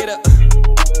I ain't get a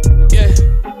yeah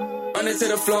run it to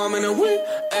the floor, I'm in the whip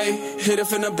ayy hit it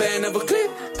from the band, never click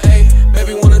ayy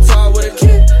baby wanna talk with a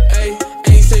kid ayy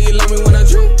and you say you love me when I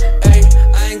drink ayy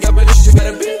I ain't got but this shit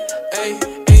gotta be ayy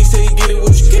and you say you get it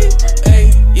what you get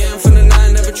ayy yeah I'm from the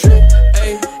 9 never trip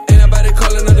ayy ain't nobody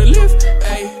calling on the lift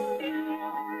ayy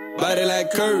body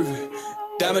like curvy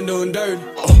diamond doing dirt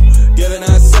giving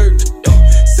out search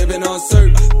sipping on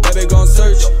syrup baby gon'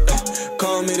 search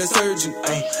call me the surgeon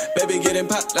baby getting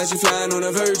popped like she flying on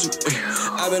a virgin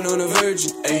I've been on a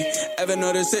virgin ever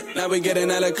notice it now we getting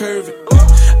out of curvy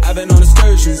I've been on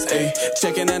excursions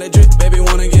checking out a drip baby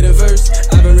wanna get a verse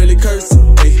I've been really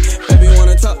cursing baby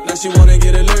wanna talk now she wanna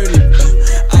get a learning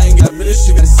I ain't got but this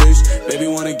shit gotta search baby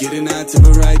wanna get it now tip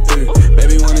it right there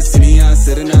baby wanna see me I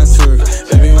sit and I serve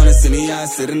baby wanna see me I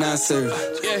sit and I serve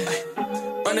yeah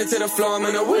run it to the floor, I'm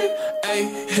in a whip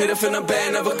ayy hit it from the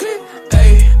band, never click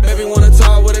ayy baby wanna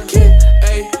talk with a kid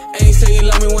ayy and you say you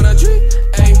love me when I drink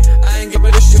ayy I ain't get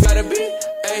but this shit gotta be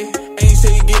ayy and you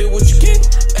say you get it what you get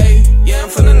ayy yeah I'm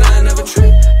from the 9 never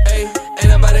trip ayy ain't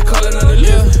nobody calling on the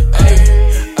lift ayy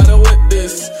I done with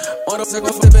this on the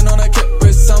circle flipping on a kip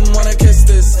wrist some wanna kiss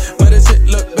this but the shit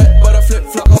look back but a flip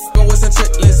flop fucking with some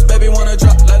checklist baby wanna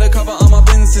drop let her cover on my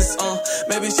Benzes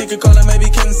maybe she could call it maybe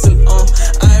cancel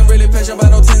I ain't really patient by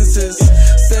no tenses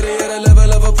steady at a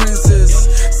level of a princess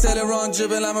said it wrong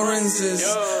dribble I'm a rinses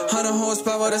 100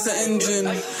 horsepower that's an engine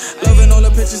loving all the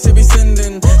pictures she be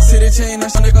sending see the chain I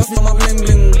should off on my bling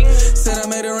bling said I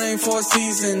made it rain for a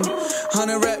season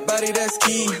 100 rap body that's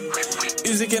key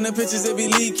music in the pictures it be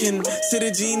leaking see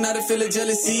the G now to feel a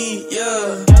jealousy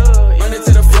yeah run it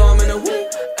to the floor I'm in a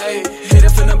whip ayy hit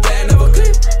it from the band never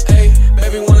click ayy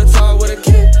baby wanna talk with a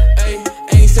kid ayy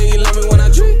and you say you love me when I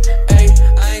drink ayy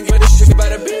I ain't get this shit by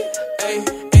the beat ayy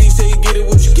and you say you get it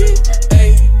what you get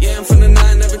ayy yeah I'm from the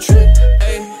 9 never trip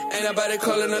ayy ain't nobody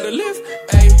calling on the lift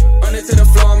ayy run it to the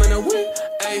floor I'm in a whip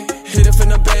ayy hit it from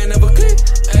the band never click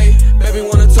ayy baby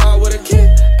wanna talk with a kid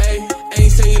ayy and you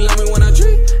say you love me when I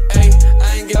drink ayy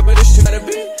I ain't get but this shit by the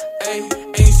beat ayy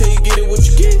and you say you get it what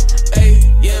you get ayy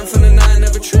yeah I'm from the 9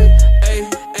 never trip ayy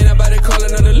ain't nobody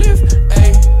calling on the lift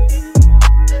ayy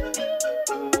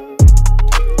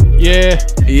yeah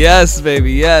yes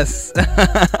baby yes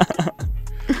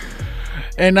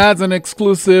and that's an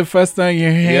exclusive first time you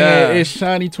hear is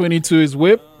Shanii22's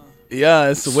whip Yeah,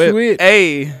 it's a whip. Sweet.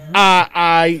 Hey,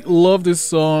 I love this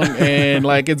song, and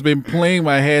like it's been playing in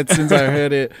my head since I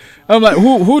heard it. I'm like,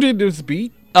 who did this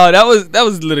beat? oh, that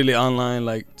was literally online,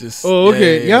 like just. Oh,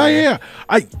 okay, yeah.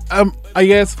 I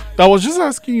guess I was just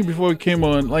asking you before we came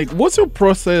on, like, what's your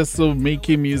process of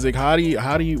making music? What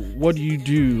do you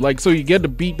do? Like, so you get the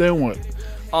beat, then what?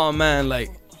 Oh man,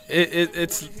 like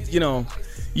it's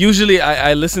usually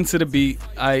I listen to the beat.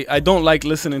 I don't like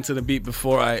listening to the beat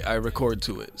before I record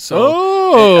to it.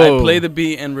 So I play the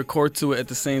beat and record to it at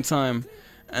the same time,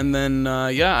 and then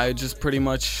I just pretty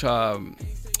much I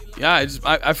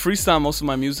freestyle most of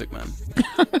my music, man.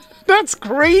 That's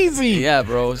crazy. Yeah,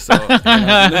 bro. So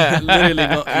literally,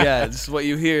 just what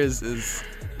you hear is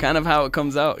kind of how it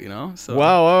comes out, So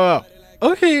Wow.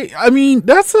 Okay, I mean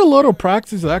that's a lot of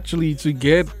practice actually to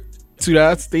get to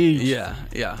that stage. Yeah.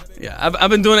 I've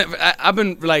been doing it. I've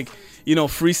been like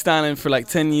freestyling for like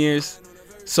 10 years.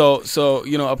 So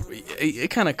it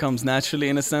kind of comes naturally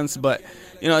in a sense, but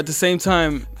at the same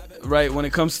time, right, when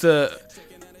it comes to,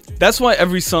 that's why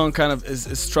every song kind of is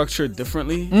structured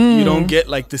differently. You don't get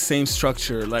like the same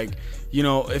structure. Like,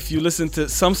 if you listen to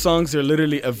some songs, they're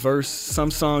literally a verse. Some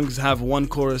songs have one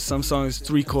chorus. Some songs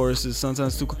 3 choruses.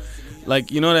 Sometimes 2.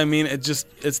 Like, you know what I mean?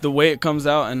 It's the way it comes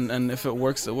out, and if it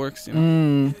works, it works.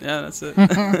 Yeah, that's it.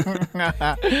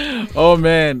 Oh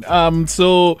man.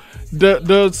 So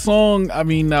the song, I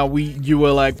mean, you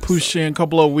were like pushing a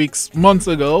couple of months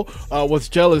ago, was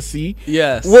JLSY.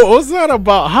 Yes. What was that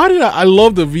about? How did I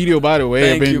love the video, by the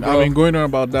way. Thank you, bro. I've been going on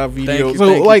about that video.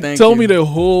 Thank you, tell me the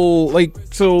whole, like,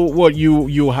 so what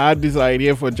you had this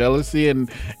idea for JLSY,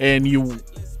 and you,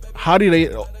 how did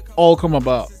it all come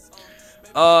about?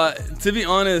 To be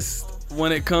honest,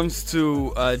 when it comes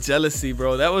to JLSY,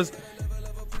 bro, that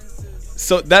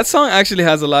song actually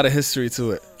has a lot of history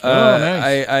to it.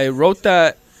 Nice. I wrote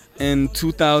that in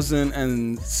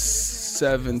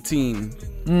 2017,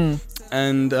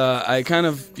 and I kind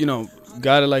of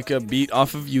got like a beat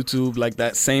off of YouTube, like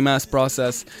that same ass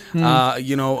process.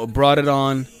 Brought it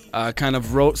on, kind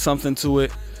of wrote something to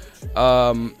it,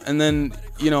 and then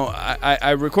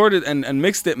I recorded and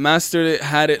mixed it, mastered it,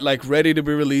 had it like ready to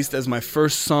be released as my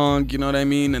first song, you know what I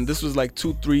mean? And this was like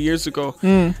 2-3 years ago.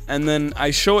 And then I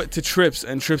show it to Trips,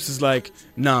 and Trips is like,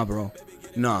 nah, bro.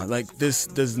 Nah, like this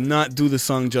does not do the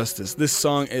song justice. This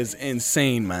song is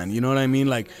insane, man. You know what I mean?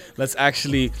 Like, let's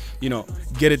actually,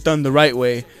 get it done the right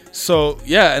way. So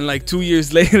yeah, and like 2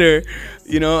 years later,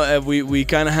 we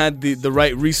kind of had the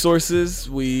right resources.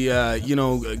 We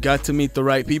got to meet the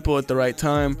right people at the right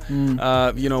time.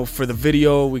 For the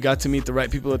video, we got to meet the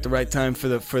right people at the right time for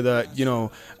the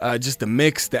just the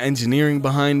mix, the engineering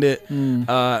behind it.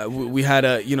 We had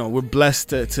we're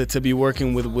blessed to be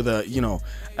working with a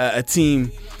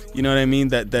team, you know what I mean,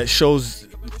 that shows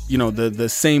the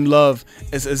same love,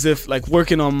 as if like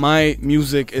working on my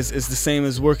music is the same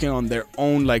as working on their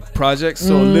own like projects.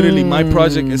 So literally my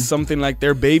project is something like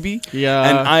their baby. Yeah.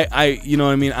 And I you know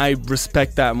what I mean, I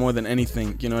respect that more than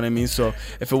anything, you know what I mean? So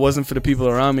if it wasn't for the people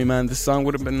around me, man, this song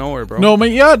would have been nowhere, bro. No,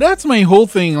 man, yeah, that's my whole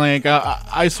thing. Like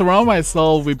I surround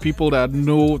myself with people that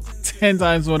know 10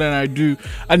 times more than I do,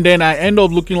 and then I end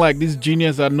up looking like this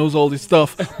genius that knows all this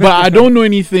stuff, but I don't know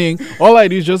anything. All I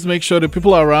do is just make sure the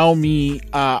people around me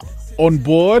are on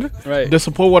board, right? They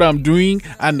support what I'm doing,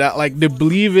 and that like they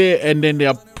believe it, and then they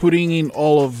are putting in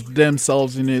all of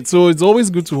themselves in it. So it's always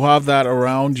good to have that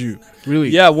around you, really.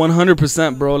 Yeah,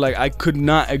 100%, bro. Like, I could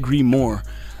not agree more.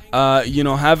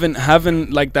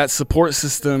 Having like that support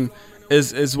system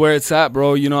is where it's at,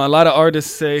 bro. A lot of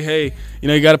artists say, hey,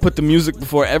 you got to put the music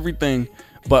before everything,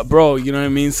 but bro, you know what I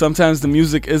mean, sometimes the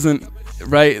music isn't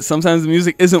right. Sometimes the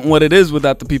music isn't what it is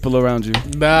without the people around you.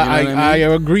 I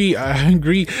agree.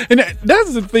 And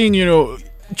that's the thing,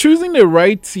 choosing the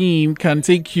right team can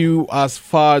take you as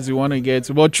far as you want to get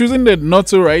to, but choosing the not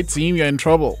so right team, you're in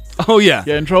trouble. Oh yeah,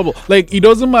 you're in trouble. Like, it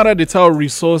doesn't matter the type of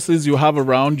resources you have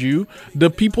around you, the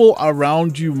people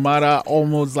around you matter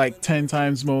almost like 10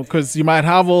 times more, because you might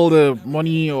have all the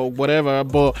money or whatever,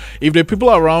 but if the people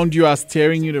around you are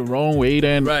steering you the wrong way,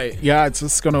 then yeah, it's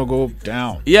just gonna go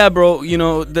down. Yeah, bro,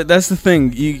 that's the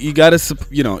thing. You gotta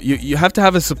you have to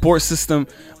have a support system,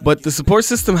 but the support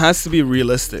system has to be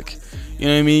realistic. You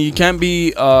know what I mean? You can't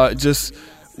be just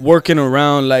working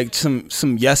around like some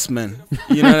yes men.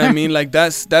 You know what I mean? Like,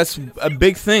 that's a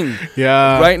big thing.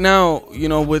 Yeah. Right now,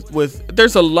 with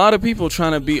there's a lot of people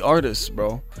trying to be artists,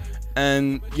 bro.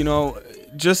 And,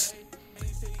 just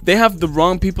they have the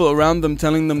wrong people around them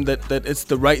telling them that it's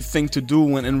the right thing to do,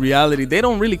 when in reality they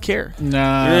don't really care.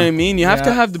 Nah. You know what I mean? You have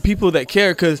to have the people that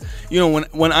care, because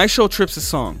when I show Trips a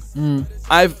song,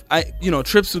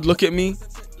 Trips would look at me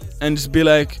and just be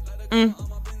like,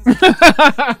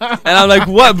 And I'm like,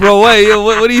 what, bro? Wait, yo,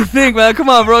 what do you think, man? Come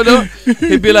on, bro. Don't.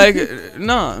 He'd be like,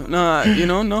 no,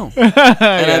 no. And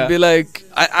I'd be like,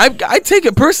 I take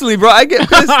it personally, bro. I get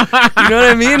pissed. You know what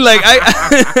I mean? Like, I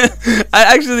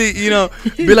actually,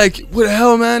 be like, what the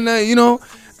hell, man? And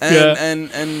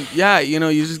yeah,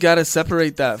 you just gotta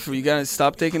separate that. You gotta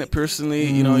stop taking it personally.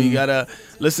 You gotta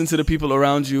listen to the people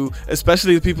around you,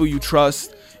 especially the people you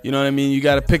trust. You know what I mean? You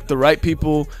got to pick the right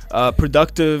people,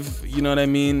 productive, you know what I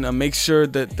mean? Make sure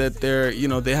that they're,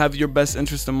 they have your best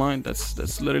interest in mind.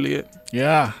 That's literally it.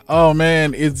 Yeah. Oh,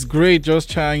 man, it's great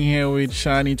just chatting here with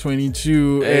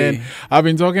Shanii22. Hey. And I've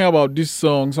been talking about this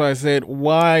song, so I said,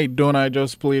 why don't I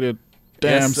just play the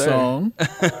damn song?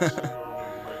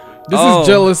 This is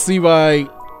JLSY by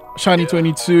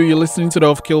Shanii22. You're listening to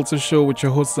the Aquakulture show with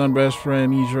your host and best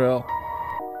friend, Israel.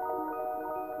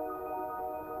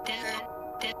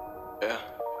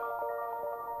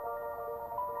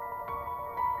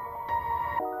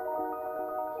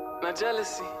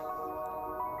 Jealousy. You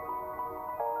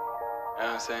know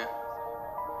what I'm saying?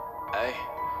 Hey.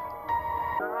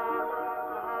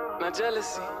 Not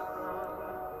jealousy.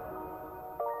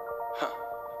 Huh.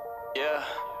 Yeah.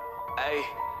 Hey.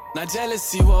 Not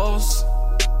jealousy walls.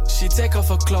 She take off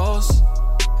her clothes.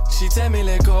 She tell me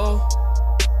let go.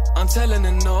 I'm telling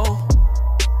her no.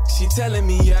 She telling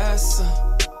me yes.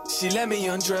 She let me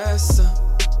undress.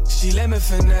 She let me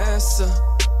finesse.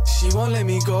 She won't let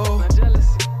me go. Not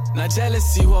jealousy. Not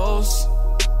jealousy walls,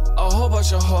 a whole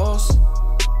bunch of hoes.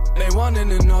 They wanting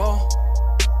to know,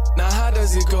 now how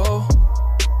does it go?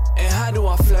 And how do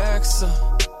I flex?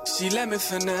 She let me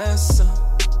finesse.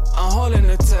 I'm holding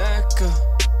the tech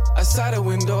outside the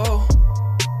window.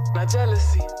 Not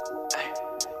jealousy, ay.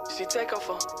 She take off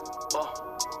her,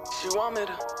 she want me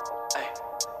to, ay.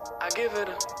 I give it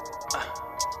a,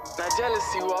 not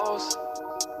jealousy walls,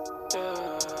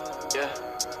 yeah.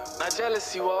 Not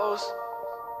jealousy walls.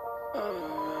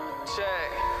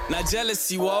 Not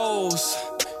jealousy woes.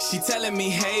 She telling me,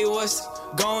 hey, what's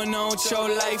going on with your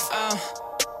life? I'm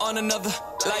on another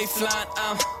lifeline.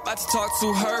 I'm about to talk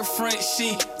to her friend.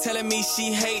 She telling me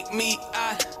she hate me.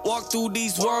 I walk through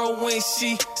these whirlwinds.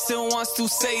 She still wants to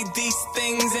say these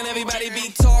things, and everybody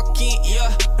be talking,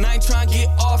 yeah. And I ain't trying to get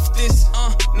off this,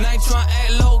 and I ain't trying to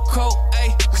act loco,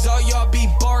 ayy. Cause all y'all be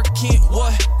barking,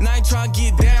 what? And I ain't trying to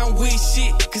get down with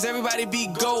shit, cause everybody be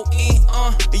going,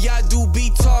 y'all do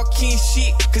be talking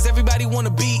shit, cause everybody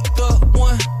wanna be the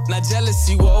one. Not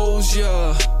jealousy woes,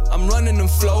 yeah. I'm running them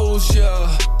flows,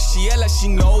 yeah. She yell like she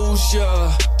knows,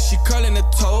 yeah. She curling her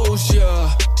toes, yeah.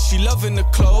 She loving the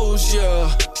clothes, yeah.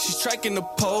 She striking the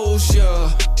pose, yeah.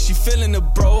 She feeling the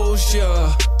bros,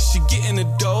 yeah. She getting the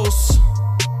dose.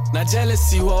 Not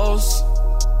jealousy woes.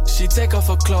 She take off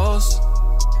her clothes.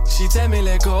 She tell me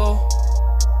let go.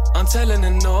 I'm telling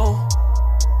her no.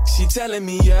 She telling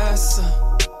me yes.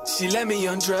 She let me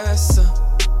undress.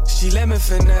 She let me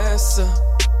finesse.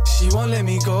 She won't let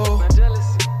me go.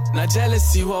 Not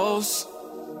jealousy woes.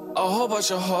 A whole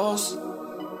bunch of hoes.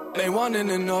 They wanting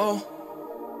to know.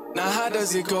 Now how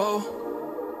does it go?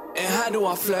 And how do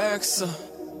I flex?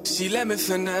 She let me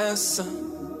finesse.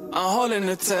 I'm holding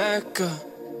the tech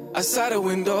outside the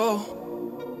window.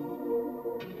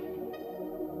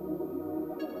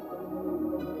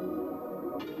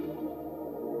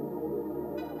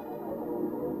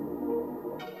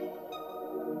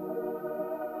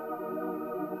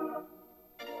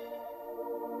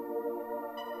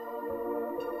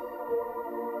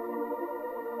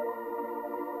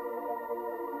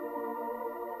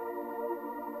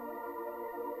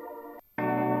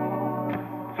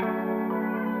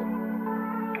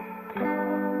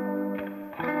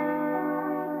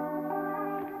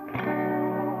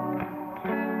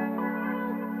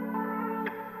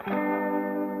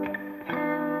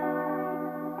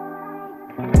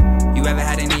 You ever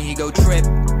had an ego trip?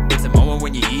 It's a moment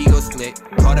when your ego split.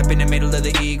 Caught up in the middle of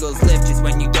the ego's lift. Just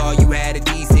when you thought you had a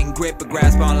decent grip. A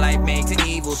grasp on life makes an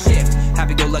evil shift.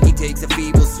 Happy-go-lucky takes a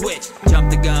feeble switch. Jump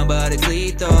the gun but it's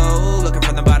lethal. Looking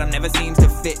from the bottom never seems to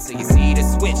fit. So you see the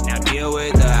switch, now deal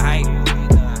with the hype.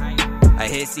 A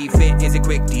hissy fit is a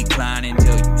quick decline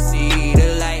until you see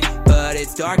the light. But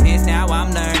it's darkness, now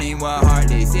I'm learning what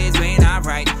heartless is when I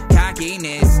write.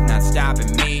 Cockiness, not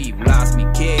stopping me, you lost me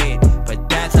kid, but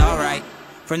that's alright.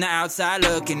 From the outside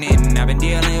looking in, I've been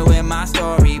dealing with my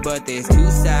story, but there's two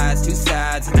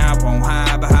sides, and I won't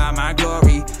hide behind my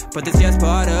glory. but that's just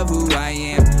part of who I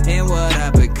am and what I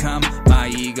become. My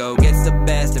ego gets the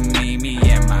best of me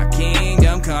and my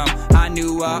kingdom come. I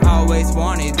knew I always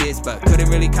wanted this, but couldn't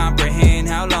really comprehend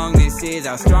how long this is.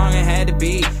 How strong I had to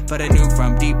be, but I knew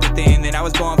from deep within that I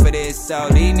was born for this. So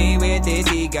leave me with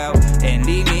this ego and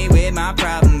leave me with my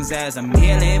problems as I'm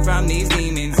healing from these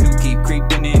demons who keep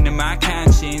creeping into my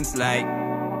conscience. Like,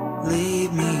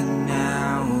 leave me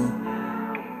now,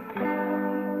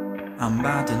 I'm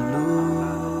about to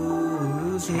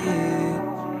lose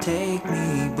it. Take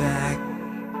me back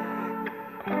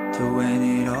to when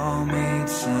it all made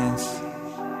sense.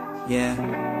 Yeah,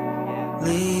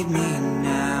 leave me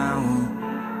now,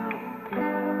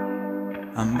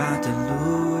 I'm about to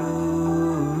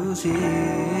lose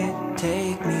it.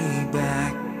 Take me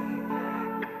back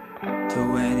to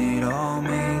when it all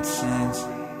made sense.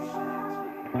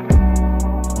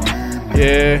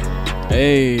 Yeah.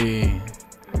 Hey.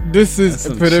 This is That's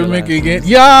some Epidemic chill-ass again. music.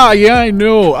 Yeah, I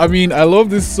know. I mean, I love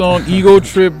this song, Ego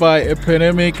Trip by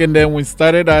Epidemic. And then we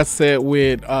started our set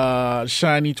with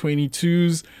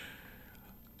Shanii22's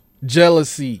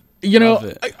Jealousy. You know, Love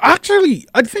it. I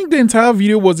think the entire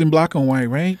video was in black and white,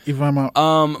 right? If I'm out.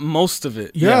 Most of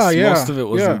it. Yeah, yes, yeah, most of it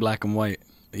was yeah. in black and white.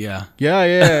 Yeah.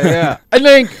 Yeah. And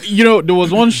then, you know, there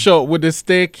was one shot with the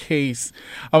staircase.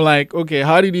 I'm like, okay,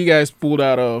 how did you guys pull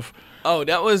that off? Oh,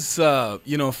 that was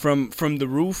you know, from the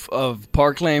roof of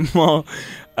Park Lane Mall.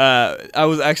 I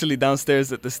was actually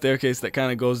downstairs at the staircase that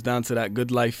kind of goes down to that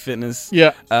Good Life Fitness.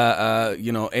 Yeah.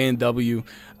 You know, A&W.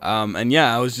 And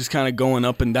yeah, I was just kind of going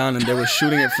up and down, and they were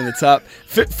shooting it from the top,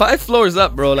 5 floors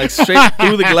up, bro, like straight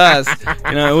through the glass.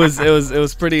 You know, it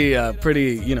was pretty,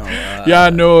 you know. Yeah,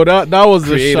 no, that was a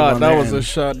creative shot. on That their was a end.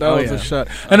 shot. That Oh, was yeah. a shot.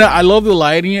 And I love the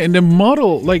lighting and the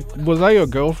model. Like, was that your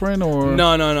girlfriend or?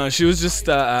 No. She was just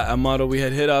a model we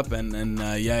had hit up, and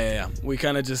yeah. We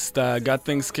kind of just got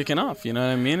things kicking off. You know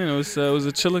what I mean? And it was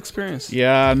a chill experience.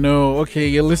 Yeah, no. Okay,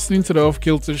 you're listening to the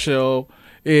Aquakulture show.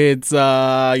 It's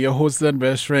your host and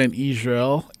best friend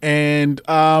Israel. And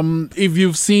if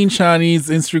you've seen Shanii's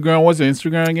Instagram, what's your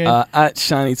Instagram again? At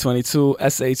Shanii22,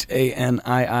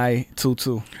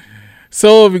 SHANII22.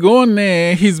 So if you go on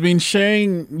there, he's been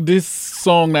sharing this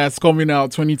song that's coming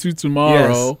out 22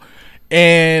 tomorrow. Yes.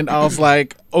 And I was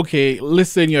like, okay,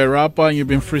 listen, you're a rapper and you've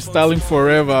been freestyling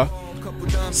forever.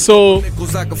 So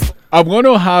I'm going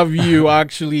to have you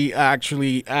actually Rap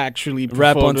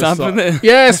perform on the top song. of it?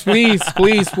 Yes, please. So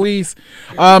this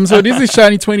is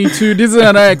Shanii22. This is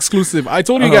another exclusive. I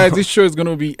told you guys this show is going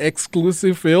to be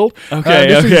exclusive filled. Okay.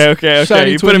 This is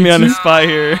You're putting me on the Shanii22. spot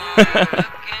here.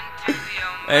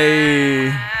 Hey,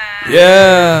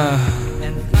 yeah.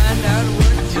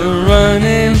 You're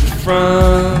running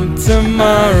from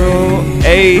tomorrow.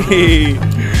 Hey,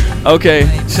 okay,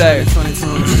 check.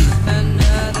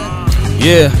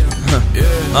 Yeah.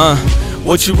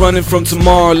 What you running from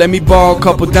tomorrow? Let me borrow a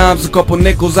couple dimes, a couple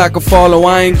nickels I can follow.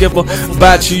 I ain't give a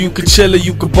about you. You could chill it,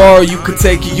 you could borrow, you could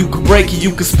take it, you could break it,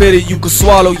 you could spit it, you could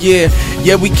swallow. Yeah,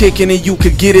 we kicking it, you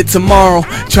could get it tomorrow.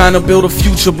 Trying to build a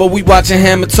future, but we watching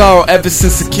Hamataro ever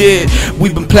since a kid.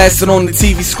 We've been plastered on the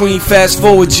TV screen, fast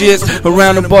forward years.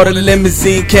 Around the bar, the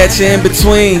limousine, catching in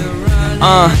between.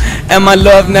 And my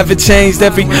love never changed.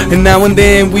 Every now and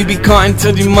then we be caught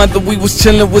until the mother. We was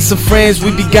chilling with some friends.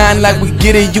 We be gotten like we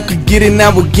get it. You could get it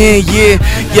now again. Yeah,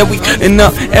 we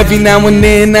enough every now and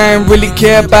then. I ain't really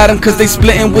care about them cause they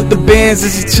splitting with the bands.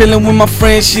 Is she chilling with my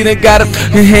friends? She done got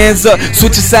her hands up,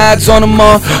 switching sides on them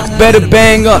all. Better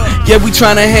bang up. Yeah, we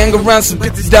tryna hang around some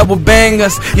bitches that will bang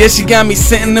us. Yeah, she got me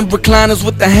sitting in recliners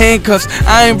with the handcuffs.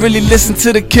 I ain't really listen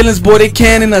to the killings, boy, they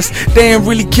canning us. They ain't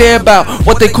really care about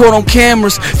what they caught on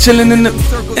cameras. Chilling in the,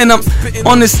 and I'm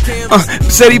on this,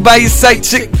 steady by your sight,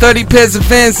 chick, 30 pairs of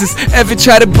Vances. Ever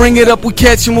try to bring it up, we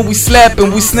catch you when we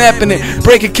slapping, we snapping it.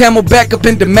 Break a camel back up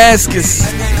in Damascus.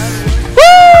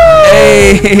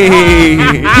 Hey,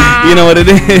 you know what it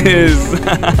is.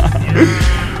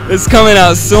 It's coming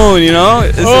out soon, you know.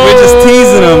 We're just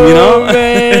teasing them, you know.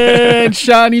 Man,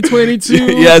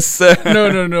 Shanii22. Yes, sir.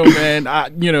 No, man.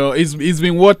 It's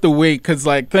been worth the wait. Cause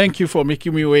thank you for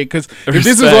making me wait. Cause if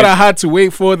this is what I had to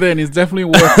wait for, then it's definitely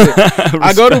worth it.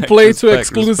 I got to play two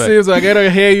exclusives. I got to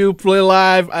hear you play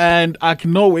live, and I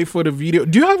cannot wait for the video.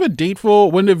 Do you have a date for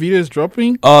when the video is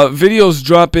dropping? Video's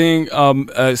dropping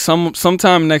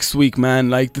sometime next week, man.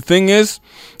 Like the thing is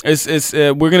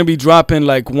we're gonna be dropping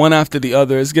like one after the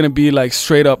other. It's gonna be like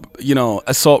straight up, you know,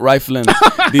 assault rifling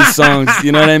these songs.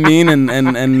 You know what I mean? And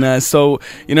so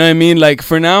you know what I mean. Like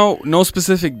for now, no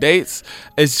specific dates.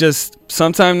 It's just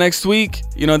sometime next week,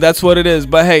 that's what it is.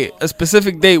 But hey, a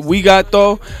specific date we got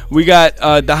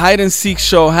the hide and seek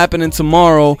show happening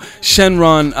tomorrow,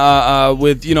 Shenron,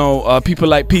 with people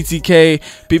like PTK,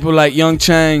 people like Young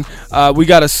Chang. We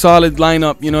got a solid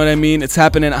lineup, you know what I mean? It's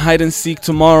happening at hide and seek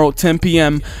tomorrow, 10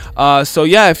 p.m. So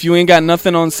yeah, if you ain't got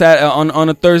nothing on on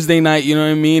a Thursday night, you know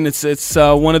what I mean? It's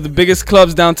one of the biggest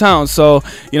clubs downtown. So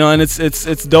and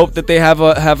it's dope that they have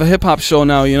a hip hop show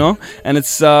now, and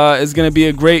it's gonna be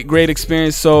a great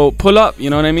experience. So pull up, you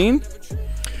know what I mean?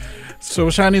 So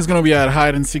Shani's gonna be at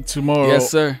hide and seek tomorrow. Yes,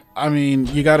 sir. I mean,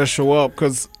 you gotta show up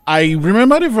because I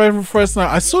remember the very first time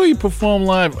I saw you perform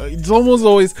live. It's almost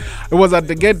always it was at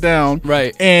the Get Down,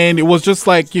 right? And it was just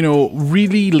like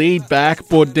really laid back,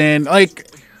 but then like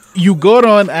you got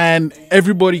on and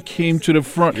everybody came to the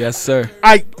front. Yes, sir.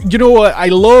 You know what? I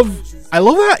love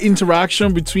that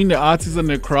interaction between the artists and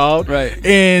the crowd. Right.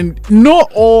 And not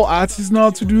all artists know how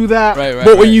to do that. Right.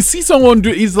 But when you see someone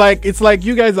do, it's like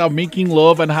you guys are making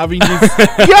love and having this.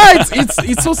 Yeah,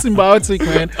 it's so symbiotic,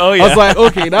 man. Oh yeah. I was like,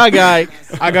 okay, that guy,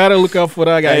 I gotta look out for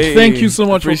that guy. Hey, thank you so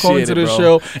much for coming to the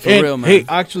show. For and real, man. hey,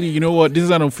 actually, you know what? This is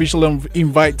an official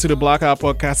invite to the Blackout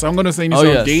podcast. So I'm gonna send you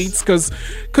some dates because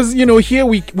here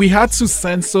we had to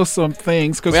censor some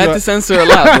things because we had to censor a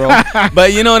lot, bro.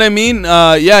 But you know what I mean?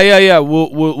 Yeah.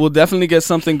 We'll definitely get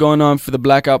something going on for the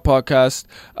Blackout podcast.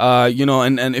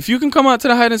 And if you can come out to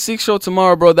the hide and seek show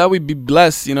tomorrow, bro, that would be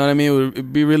blessed. You know what I mean? It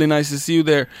would be really nice to see you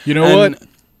there. You know what?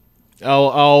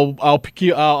 I'll pick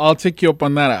you. I'll take you up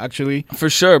on that actually. For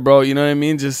sure, bro. You know what I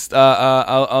mean? Just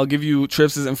I'll give you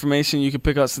Trips' information. You can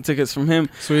pick out some tickets from him.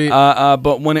 Sweet.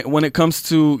 But when it comes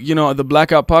to the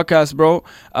Blackout podcast, bro,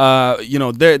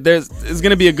 there's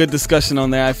gonna be a good discussion on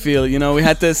there. I feel we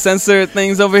had to censor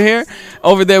things over here.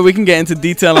 Over there, we can get into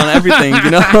detail on everything.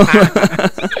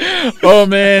 Oh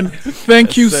man,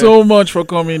 thank you so much for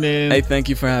coming in. Hey, thank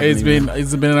you for having me.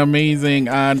 It's been amazing,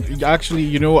 and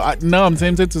actually, now I'm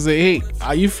tempted to say, hey,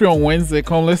 are you free on Wednesday?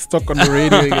 Come, let's talk on the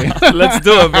radio again. Let's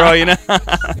do it, bro.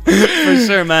 For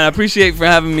sure, man. I appreciate for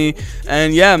having me,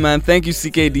 and yeah, man, thank you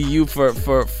CKDU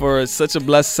for such a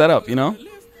blessed setup.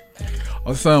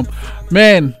 Awesome,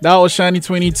 man. That was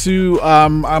Shanii22.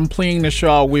 I'm playing the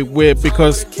show with Whip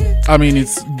because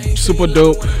it's super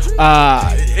dope.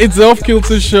 It's the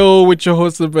Aquakulture show with your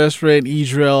host, the best friend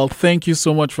Israel. Thank you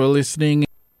so much for listening,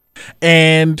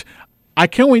 and I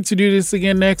can't wait to do this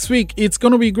again next week. It's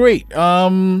gonna be great.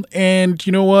 And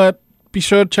you know what? Be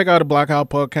sure to check out the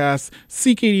Blackout podcast,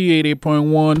 CKD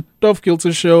 88.1, the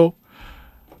Aquakulture show.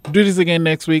 Do this again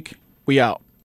next week. We out.